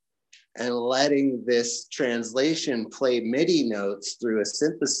and letting this translation play MIDI notes through a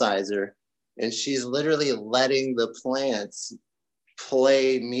synthesizer. And she's literally letting the plants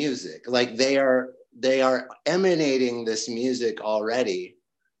play music. Like they are emanating this music already.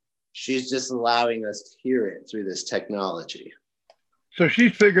 She's just allowing us to hear it through this technology. So she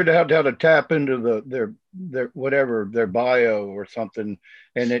figured out how to tap into their whatever, their bio or something,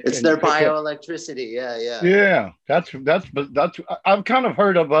 and it's their bioelectricity. Yeah. That's I've kind of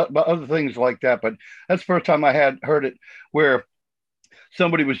heard about other things like that, but that's the first time I had heard it where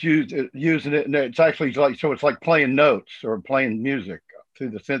somebody was using it, and it's actually like, so it's like playing notes or playing music through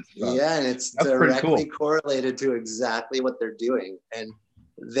the synthesizer. Yeah, and it's directly correlated to exactly what they're doing, and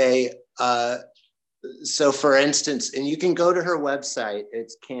they. So for instance, and you can go to her website,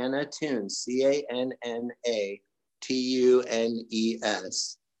 it's Canna Tunes, CANNATUNES.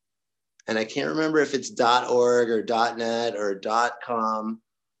 And I can't remember if it's .org or .net or .com,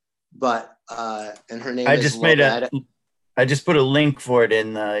 but, and her name I is I just put a link for it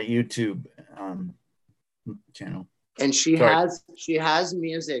in the YouTube channel. And she has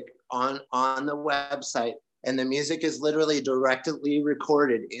music on the website, and the music is literally directly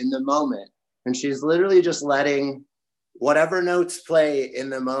recorded in the moment. And she's literally just letting whatever notes play in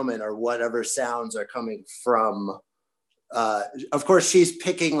the moment or whatever sounds are coming from. Of course, she's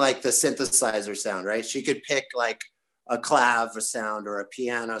picking like the synthesizer sound, right? She could pick like a clav sound or a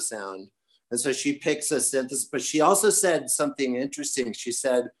piano sound. And so she picks a synthesis, but she also said something interesting. She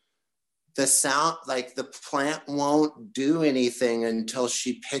said the sound, like the plant won't do anything until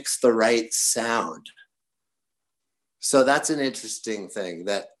she picks the right sound. So that's an interesting thing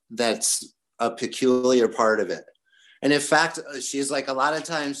that's a peculiar part of it. And in fact, she's like, a lot of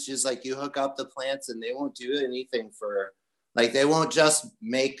times she's like, you hook up the plants and they won't do anything for, like, they won't just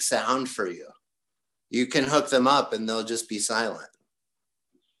make sound for you. You can hook them up and they'll just be silent.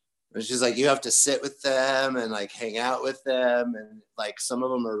 And she's like, you have to sit with them and like hang out with them. And like, some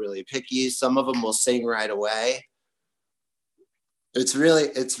of them are really picky. Some of them will sing right away. It's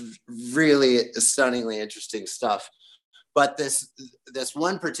really stunningly interesting stuff. But this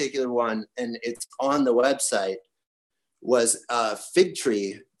one particular one, and it's on the website, was a fig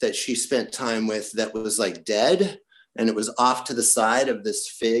tree that she spent time with that was like dead, and it was off to the side of this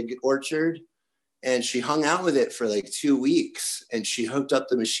fig orchard. And she hung out with it for like 2 weeks, and she hooked up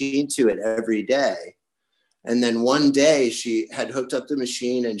the machine to it every day. And then one day she had hooked up the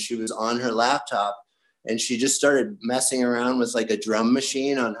machine and she was on her laptop, and she just started messing around with like a drum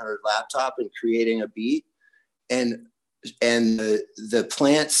machine on her laptop and creating a beat. And the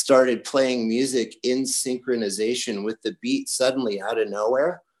plant started playing music in synchronization with the beat suddenly out of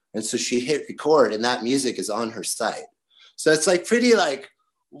nowhere. And so she hit record, and that music is on her site. So it's like pretty like,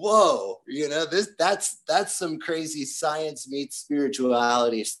 whoa, you know, that's some crazy science meets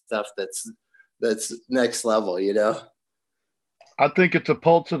spirituality stuff that's next level, you know. I think it's a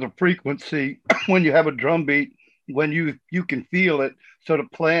pulse of the frequency when you have a drum beat, when you can feel it, so the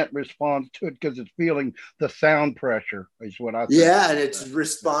plant responds to it because it's feeling the sound pressure is what I think. Yeah, and it's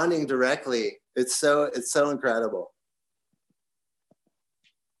responding directly. It's so incredible.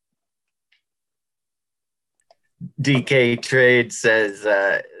 DK Trade says,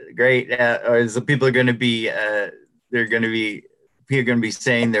 great. Or the people are going to be, people are going to be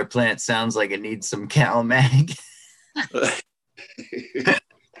saying their plant sounds like it needs some CalMag.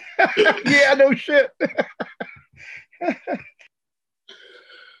 Yeah, no shit.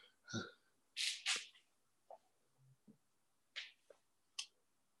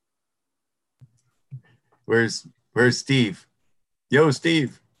 Where's Steve? Yo,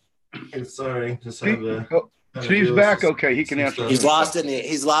 Steve. Sorry, just had to. Steve's back. Okay, he can answer. He's lost in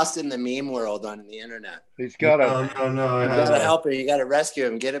the meme world on the internet. He's got to. No. You got to help him. You got to rescue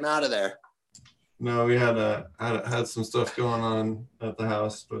him. Get him out of there. No, we had some stuff going on at the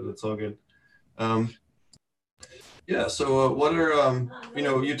house, but it's all good. Yeah. So what are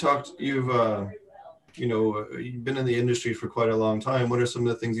you've been in the industry for quite a long time. What are some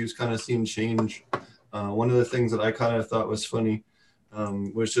of the things you've kind of seen change? One of the things that I kind of thought was funny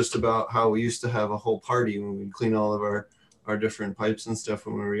was just about how we used to have a whole party when we'd clean all of our different pipes and stuff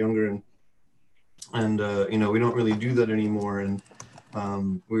when we were younger, and we don't really do that anymore. And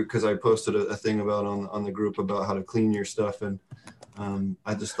because I posted a thing about on the group about how to clean your stuff, and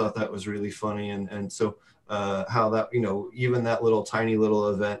I just thought that was really funny, and so how that even that tiny little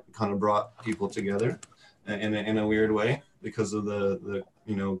event kind of brought people together in a weird way because of the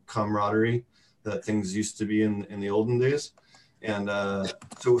camaraderie that things used to be in the olden days. And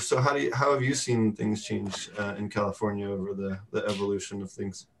so how have you seen things change in California over the evolution of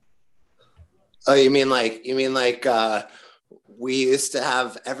things? Oh, you mean like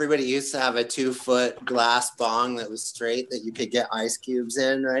everybody used to have a 2-foot glass bong that was straight that you could get ice cubes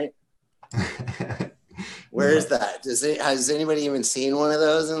in, right? Where is that? Has anybody even seen one of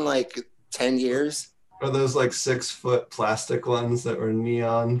those in like 10 years? Are those like 6-foot plastic ones that were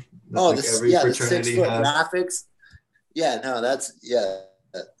neon? Oh, the 6-foot graphics. Yeah, no,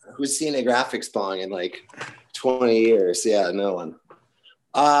 who's seen a graphics bong in like 20 years? Yeah, no one.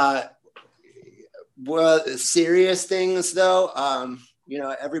 Well, serious things though,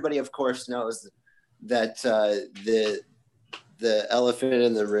 everybody of course knows that the elephant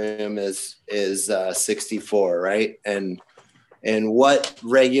in the room is 64, right? And what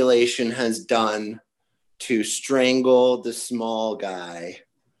regulation has done to strangle the small guy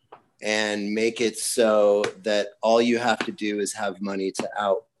and make it so that all you have to do is have money to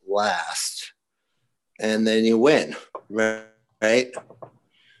outlast, and then you win, right?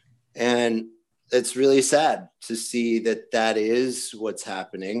 And it's really sad to see that is what's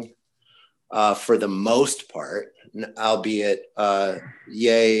happening for the most part, albeit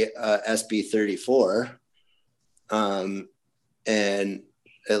SB 34. And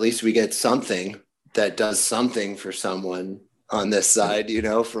at least we get something that does something for someone on this side,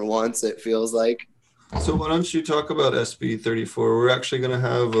 for once it feels like. So why don't you talk about SB 34? We're actually going to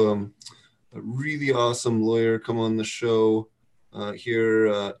have a really awesome lawyer come on the show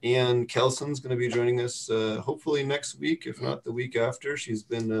here. Ann Kelson's going to be joining us hopefully next week, if not the week after. She's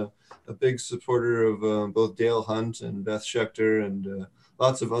been a big supporter of both Dale Hunt and Beth Schechter and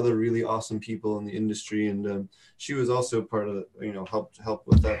lots of other really awesome people in the industry. And she was also part of, help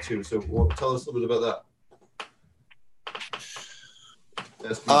with that too. So tell us a little bit about that.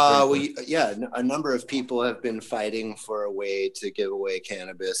 A number of people have been fighting for a way to give away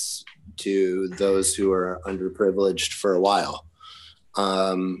cannabis to those who are underprivileged for a while.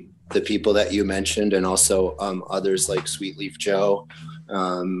 The people that you mentioned, and also others like Sweet Leaf Joe.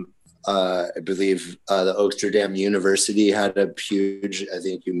 I believe the Oaksterdam University had a huge, I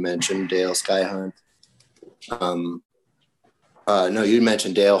think you mentioned Dale Skyhunt. No, you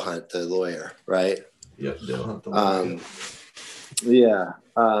mentioned Dale Hunt, the lawyer, right? Yep, Dale Hunt, the lawyer. Yeah.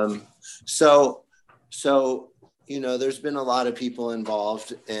 So, there's been a lot of people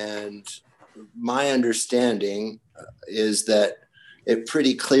involved, and my understanding is that it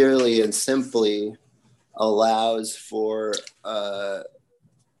pretty clearly and simply allows for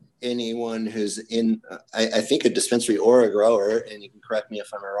anyone who's in, I think, a dispensary or a grower, and you can correct me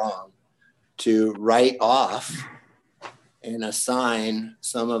if I'm wrong, to write off and assign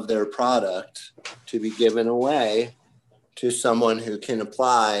some of their product to be given away to someone who can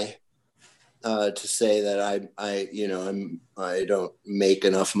apply to say that I don't make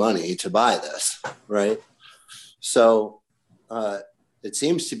enough money to buy this, right? So it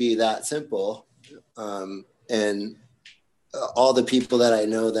seems to be that simple, and all the people that I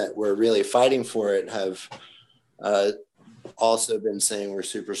know that were really fighting for it have also been saying we're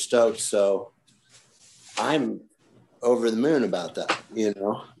super stoked. So I'm over the moon about that.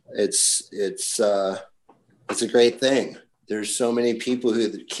 It's a great thing. There's so many people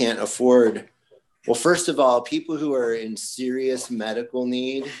who can't afford. Well, first of all, people who are in serious medical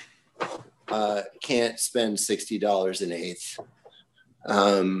need can't spend $60 an eighth.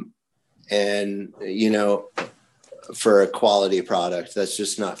 And, for a quality product, that's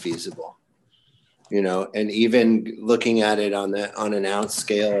just not feasible. And even looking at it on an ounce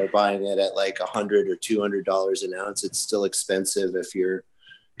scale or buying it at like $100 or $200 an ounce, it's still expensive if you're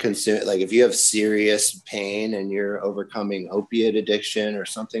if you have serious pain and you're overcoming opiate addiction or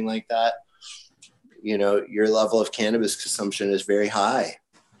something like that, your level of cannabis consumption is very high.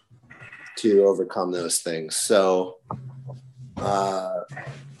 to overcome those things. So I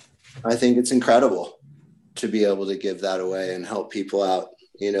think it's incredible to be able to give that away and help people out.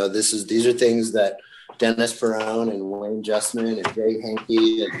 You know, these are things that Dennis Ferrone and Wayne Justman and Jay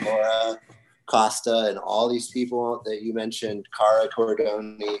Hankey and Laura Costa and all these people that you mentioned, Cara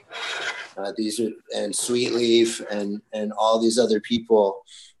Cordoni, and Sweetleaf and all these other people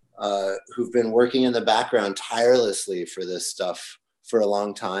who've been working in the background tirelessly for this stuff for a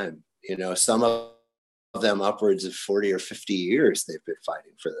long time. You know, some of them upwards of 40 or 50 years they've been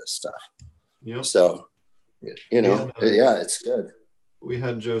fighting for this stuff. Yep. So, you know, yeah, it's good. We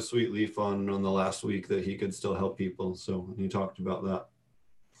had Joe Sweetleaf on the last week that he could still help people. So he talked about that.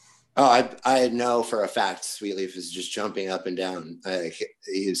 Oh, I know for a fact Sweetleaf is just jumping up and down.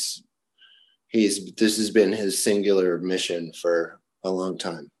 This has been his singular mission for a long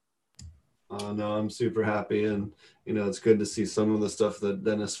time. No, I'm super happy. And, you know, it's good to see some of the stuff that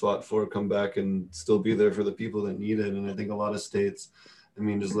Dennis fought for come back and still be there for the people that need it. And I think a lot of states, I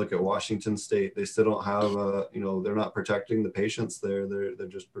mean, just look at Washington State. They still don't have you know, they're not protecting the patients there. They're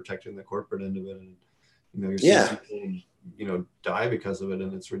just protecting the corporate end of it. And, you know, you're seeing people, you know, die because of it.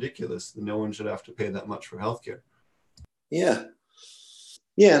 And it's ridiculous. No one should have to pay that much for healthcare. Yeah.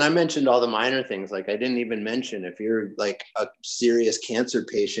 Yeah. And I mentioned all the minor things. Like I didn't even mention if you're like a serious cancer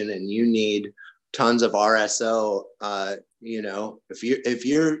patient and you need tons of RSO, you know, if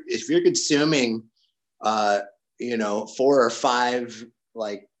you're consuming, you know, 4 or 5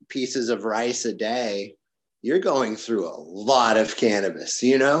 like pieces of rice a day, you're going through a lot of cannabis,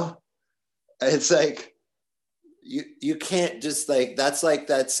 you know? It's like, you can't just like, that's like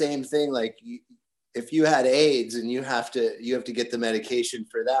that same thing. Like if you had AIDS and you have to get the medication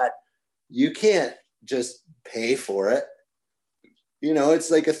for that, you can't just pay for it. You know, it's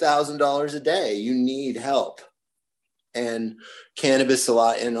like $1,000 a day. You need help. And cannabis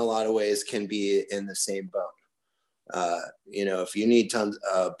in a lot of ways can be in the same boat. You know, if you need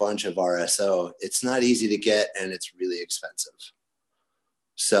a bunch of RSO, it's not easy to get and it's really expensive.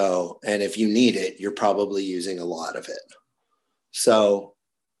 So, and if you need it, you're probably using a lot of it. So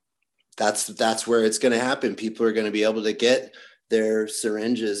that's where it's going to happen. People are going to be able to get their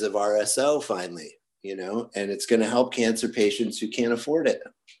syringes of RSO finally, you know, and it's going to help cancer patients who can't afford it.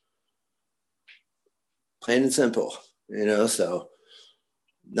 Plain and simple, you know, so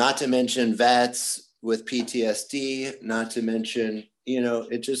not to mention vets with PTSD, not to mention, you know,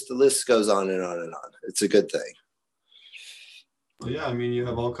 it just, the list goes on and on and on. It's a good thing. Well, yeah, I mean, you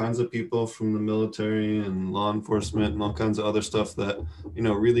have all kinds of people from the military and law enforcement and all kinds of other stuff that, you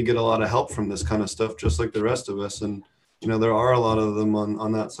know, really get a lot of help from this kind of stuff, just like the rest of us. And, you know, there are a lot of them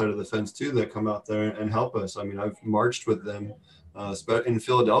on that side of the fence too that come out there and help us. I mean, I've marched with them in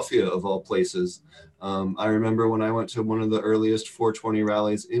Philadelphia, of all places. I remember when I went to one of the earliest 420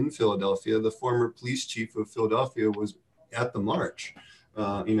 rallies in Philadelphia, the former police chief of Philadelphia was at the march,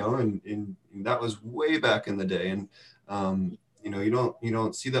 you know, and that was way back in the day. And, you know, you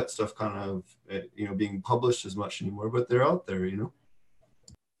don't see that stuff kind of, you know, being published as much anymore, but they're out there, you know?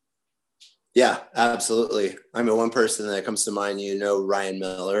 Yeah, absolutely. I mean, one person that comes to mind, you know, Ryan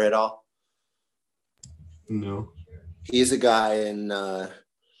Miller at all? No. He's a guy in,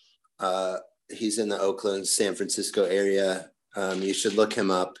 he's in the Oakland, San Francisco area. You should look him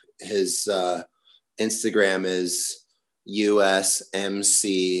up. His Instagram is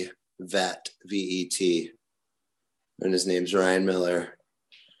USMC Vet, VET. And his name's Ryan Miller.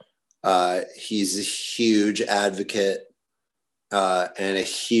 He's a huge advocate and a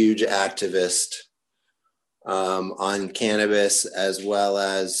huge activist on cannabis, as well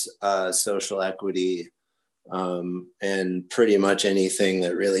as social equity and pretty much anything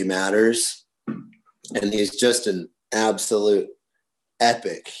that really matters. And he's just an absolute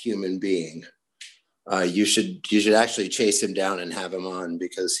epic human being. You should actually chase him down and have him on,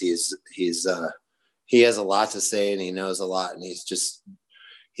 because he has a lot to say and he knows a lot, and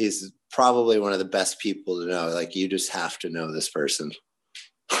he's probably one of the best people to know. Like, you just have to know this person.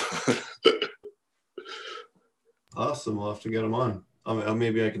 Awesome. We'll have to get him on.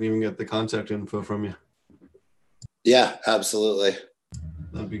 Maybe I can even get the contact info from you. Yeah, absolutely.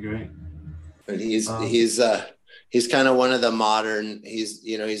 That'd be great. And he's kind of one of the modern, he's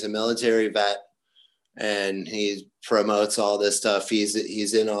a military vet, and he promotes all this stuff.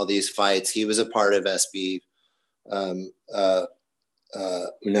 He's in all these fights. He was a part of SB. Now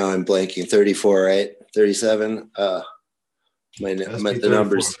I'm blanking. 34, right? 37. The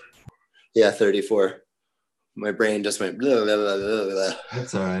numbers. Yeah, 34. My brain just went blah, blah, blah, blah, blah.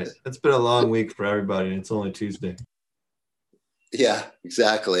 That's all right. It's been a long week for everybody, and it's only Tuesday. Yeah,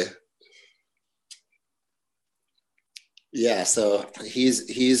 exactly. Yeah, so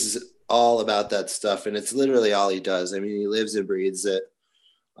he's all about that stuff, and it's literally all he does. I mean, he lives and breathes it.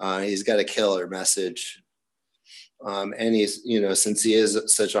 He's got a killer message. And he's, since he is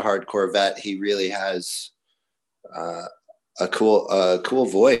such a hardcore vet, he really has a cool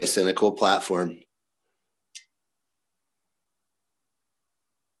voice and a cool platform.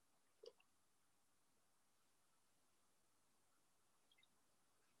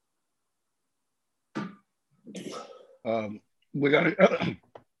 We got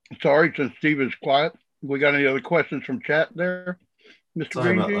sorry, since Steve is quiet, we got any other questions from chat there, Mr.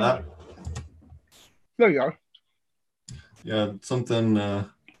 Sorry Green about Jeans? that. There you are. Yeah, something.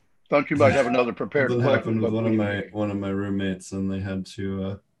 Thought you might have another prepared Something question. happened with one of my roommates, and they had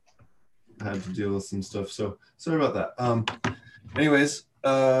to deal with some stuff. So sorry about that. Anyways,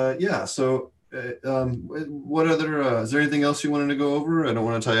 yeah. So, what other? Is there anything else you wanted to go over? I don't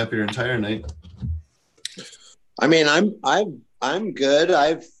want to tie up your entire night. I mean, I'm good.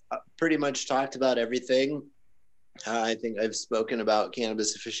 I've pretty much talked about everything. I think I've spoken about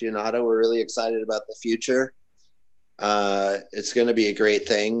Cannabis Aficionado. We're really excited about the future. It's going to be a great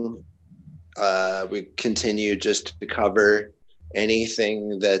thing. We continue just to cover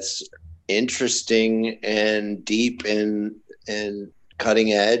anything that's interesting and deep and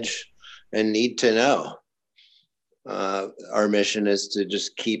cutting edge and need to know. Our mission is to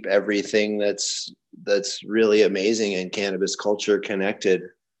just keep everything that's really amazing in cannabis culture connected.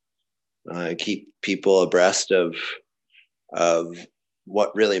 Keep people abreast of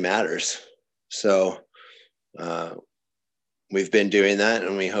what really matters. So we've been doing that,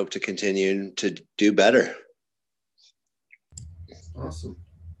 and we hope to continue to do better. Awesome.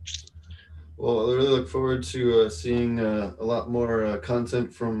 Well, I really look forward to seeing a lot more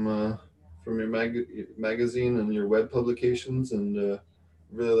content from your magazine and your web publications, and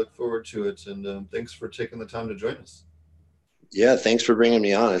really look forward to it. And thanks for taking the time to join us. Yeah, thanks for bringing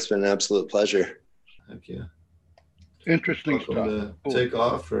me on. It's been an absolute pleasure. Heck yeah. Interesting Welcome stuff. to Cool. take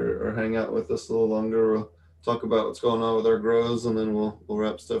off or hang out with us a little longer. We'll talk about what's going on with our grows, and then we'll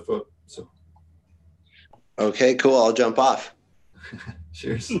wrap stuff up. So, okay, cool. I'll jump off.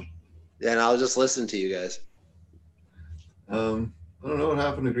 cheers. And I'll just listen to you guys. I don't know what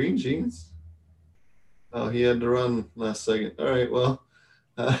happened to Green Jeans. Oh, he had to run last second. All right, well,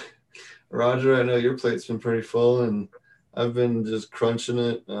 Roger, I know your plate's been pretty full, and I've been just crunching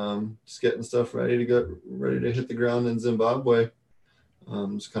it, just getting stuff ready to hit the ground in Zimbabwe.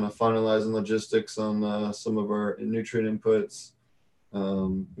 Just kind of finalizing logistics on some of our nutrient inputs,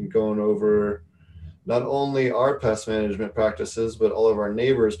 and going over not only our pest management practices, but all of our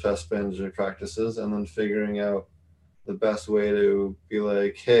neighbors' pest management practices, and then figuring out the best way to be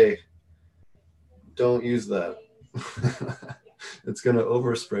like, hey, don't use that. It's going to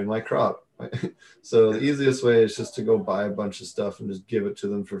overspray my crop. So the easiest way is just to go buy a bunch of stuff and just give it to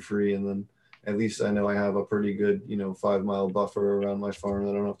them for free. And then at least I know I have a pretty good, 5-mile buffer around my farm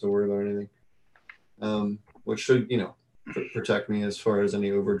that I don't have to worry about anything, which should, protect me as far as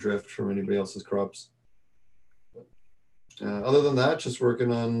any overdrift from anybody else's crops. Other than that, just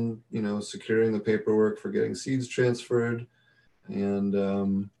working on, securing the paperwork for getting seeds transferred, and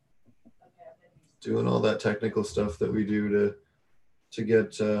doing all that technical stuff that we do to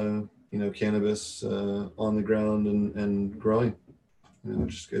get, cannabis on the ground and growing.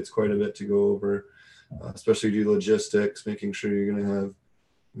 It's quite a bit to go over, especially do logistics, making sure you're going to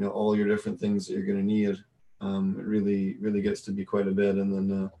have, all your different things that you're going to need. It really, really gets to be quite a bit. And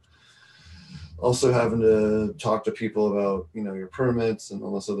then also having to talk to people about, your permits and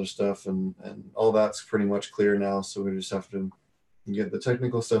all this other stuff, and all that's pretty much clear now. So we just have to get the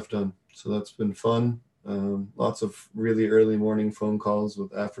technical stuff done. So that's been fun. Lots of really early morning phone calls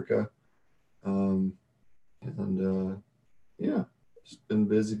with Africa. Yeah, just been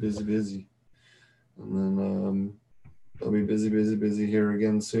busy. And then I'll be busy here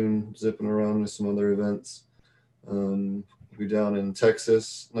again soon, zipping around with some other events. We'll be down in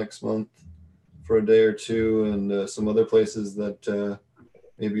Texas next month for a day or two, and some other places that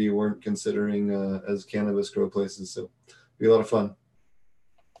maybe you weren't considering as cannabis grow places. So it'll be a lot of fun.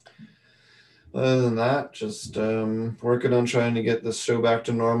 Other than that, just working on trying to get this show back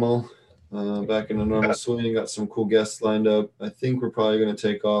to normal, back in a normal swing. Got some cool guests lined up. I think we're probably going to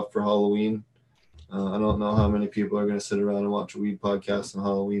take off for Halloween. I don't know how many people are going to sit around and watch a weed podcast on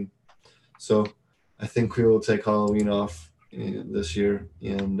Halloween. So I think we will take Halloween off this year,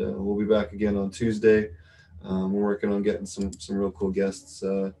 and we'll be back again on Tuesday. We're working on getting some real cool guests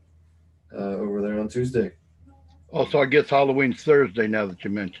over there on Tuesday. Also, I guess Halloween's Thursday now that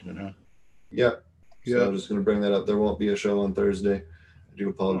you mentioned it, huh? Yeah. So Yeah. I'm just going to bring that up. There won't be a show on Thursday. I do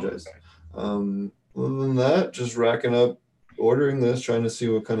apologize. Oh, okay. Other than that, just racking up ordering this, trying to see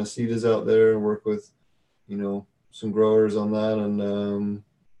what kind of seed is out there, and work with, you know, some growers on that, and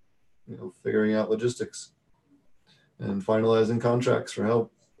you know, figuring out logistics and finalizing contracts for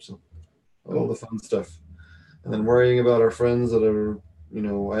help. So all the fun stuff. And then worrying about our friends that are, you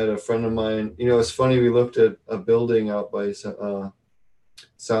know, I had a friend of mine, you know, it's funny, we looked at a building out by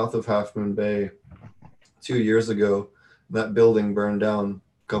south of Half Moon Bay 2 years ago. That building burned down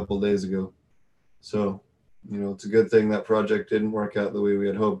a couple of days ago. So, you know, it's a good thing that project didn't work out the way we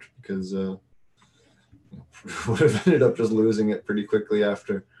had hoped, because would have ended up just losing it pretty quickly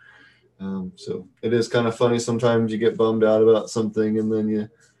after. So it is kind of funny. Sometimes you get bummed out about something, and then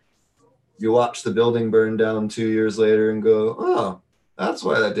you watch the building burn down 2 years later and go, oh, that's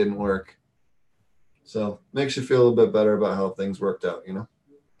why that didn't work. So makes you feel a little bit better about how things worked out, you know?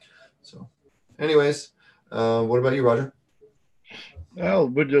 So anyways, what about you, Roger? Well,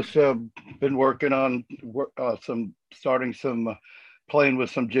 we just been working on playing with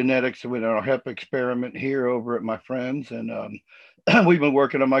some genetics with our hep experiment here over at my friends. And we've been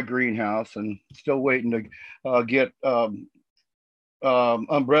working on my greenhouse and still waiting to get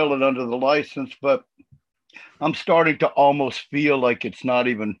umbrellaed under the license, but I'm starting to almost feel like it's not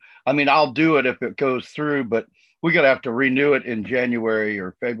even, I mean, I'll do it if it goes through, but we're going to have to renew it in January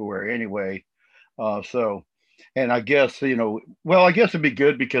or February anyway. And I guess, you know, well, I guess it'd be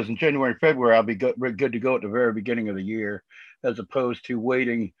good because in January and February, I'll be good to go at the very beginning of the year, as opposed to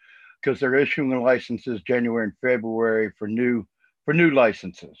waiting, because they're issuing the licenses January and February for new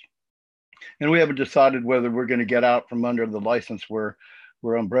licenses. And we haven't decided whether we're going to get out from under the license we're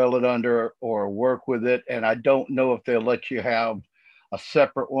umbrellaed under or work with it. And I don't know if they'll let you have a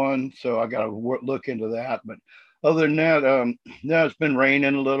separate one. So I got to look into that. But other than that, now it's been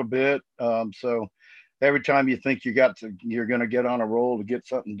raining a little bit. So every time you think you're going to get on a roll to get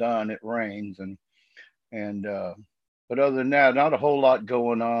something done, it rains. But other than that, not a whole lot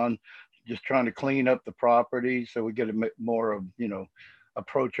going on. Just trying to clean up the property so we get a more of, you know,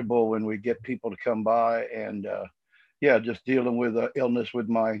 approachable when we get people to come by. And yeah, just dealing with illness with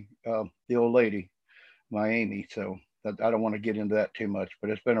my the old lady, my Amy. So I don't want to get into that too much,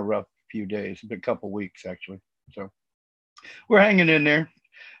 but it's been a rough few days. It's been a couple of weeks actually. So we're hanging in there,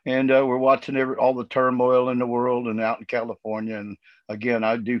 and we're watching all the turmoil in the world and out in California. And again,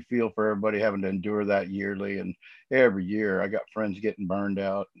 I do feel for everybody having to endure that yearly, and every year I got friends getting burned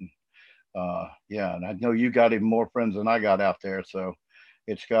out. And yeah, and I know you got even more friends than I got out there. So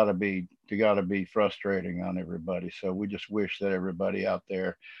it's got to be frustrating on everybody. So we just wish that everybody out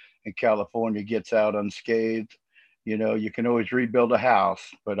there in California gets out unscathed. You know, you can always rebuild a house,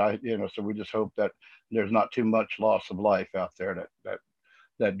 but so we just hope that there's not too much loss of life out there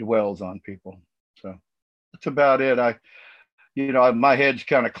that dwells on people. So that's about it. My head's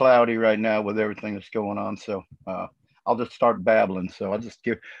kind of cloudy right now with everything that's going on. So I'll just start babbling. So I'll just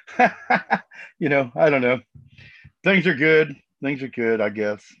give, I don't know. Things are good. Things are good, I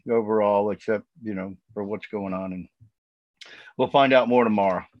guess, overall, except, for what's going on. And we'll find out more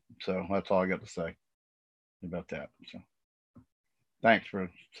tomorrow. So that's all I got to say about that. So thanks for a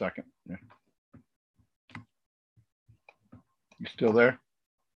second. Yeah. You still there?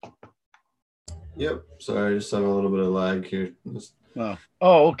 Yep. Sorry, I just have a little bit of lag here.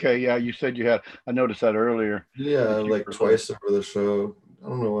 Oh, okay. Yeah, you said you had. I noticed that earlier. Yeah, like twice over the show. I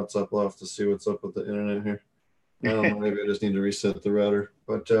don't know what's up. We'll have to see what's up with the internet here. Maybe I just need to reset the router.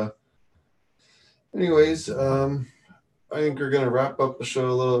 But anyways, I think we're going to wrap up the show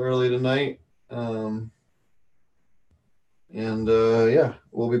a little early tonight. Yeah,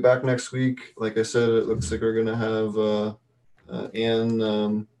 we'll be back next week. Like I said, it looks like we're going to have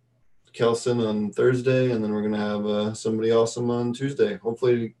Ann Kelson on Thursday, and then we're going to have somebody awesome on Tuesday.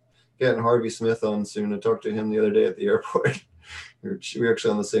 Hopefully getting Harvey Smith on soon. I talked to him the other day at the airport. we were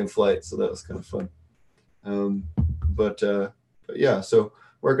actually on the same flight, so that was kind of fun. But yeah, so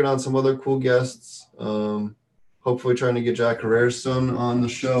working on some other cool guests. Hopefully trying to get Jack Herrera's son on the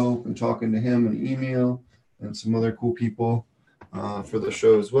show and talking to him in email, and some other cool people for the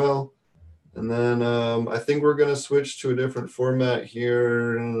show as well. And then I think we're going to switch to a different format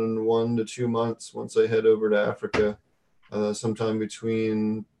here in 1 to 2 months once I head over to Africa, sometime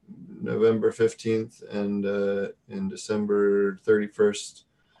between November 15th and December 31st.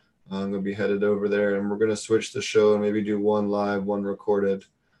 I'm going to be headed over there, and we're going to switch the show and maybe do one live, one recorded,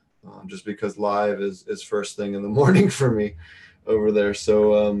 just because live is first thing in the morning for me over there.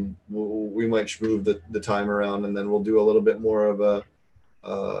 So we might move the time around, and then we'll do a little bit more of a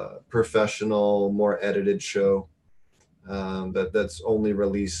professional, more edited show that's only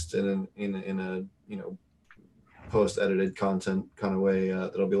released in a post-edited content kind of way.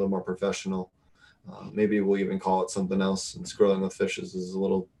 That'll be a little more professional. Maybe we'll even call it something else, and Scrolling with Fishes is a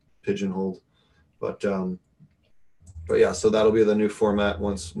little pigeonholed. But yeah, so that'll be the new format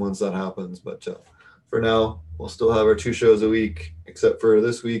once that happens. But for now, we'll still have our 2 shows a week, except for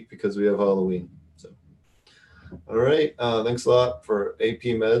this week because we have Halloween. So, all right, thanks a lot for AP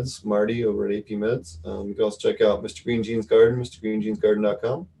Meds, Marty over at AP Meds. You can also check out Mr. Green Jeans Garden,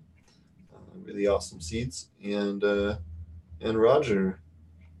 mrgreenjeansgarden.com. Really awesome seeds, and Roger.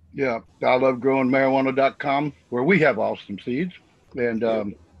 Yeah, I love growingmarijuana.com, where we have awesome seeds, and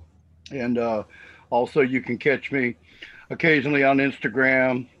also you can catch me occasionally on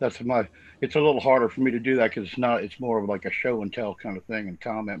Instagram. It's a little harder for me to do that because it's more of like a show and tell kind of thing and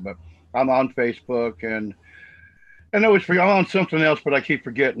comment, but I'm on Facebook, and I know I'm on something else, but I keep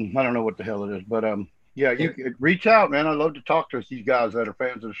forgetting. I don't know what the hell it is, but yeah, you can reach out, man. I love to talk to you guys that are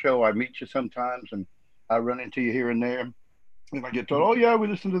fans of the show. I meet you sometimes, and I run into you here and there. And I get told, oh yeah, we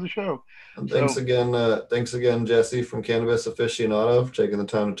listen to the show. And thanks again, Jesse from Cannabis Aficionado, for taking the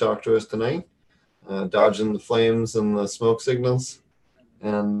time to talk to us tonight, dodging the flames and the smoke signals,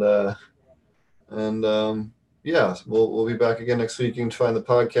 and yeah, we'll be back again next week. You can find the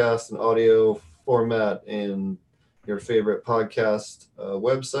podcast in audio format in your favorite podcast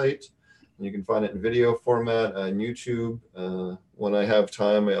website. And you can find it in video format on YouTube. When I have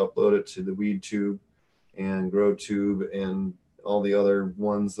time, I upload it to the WeedTube and GrowTube and all the other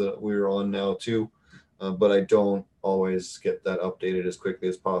ones that we're on now too, but I don't always get that updated as quickly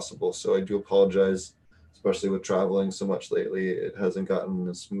as possible. So I do apologize, especially with traveling so much lately. It hasn't gotten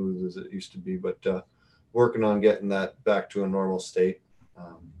as smooth as it used to be, but working on getting that back to a normal state.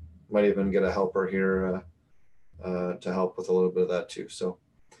 Might even get a helper here to help with a little bit of that too. So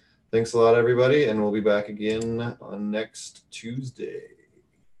thanks a lot, everybody, and we'll be back again on next Tuesday.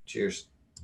 Cheers.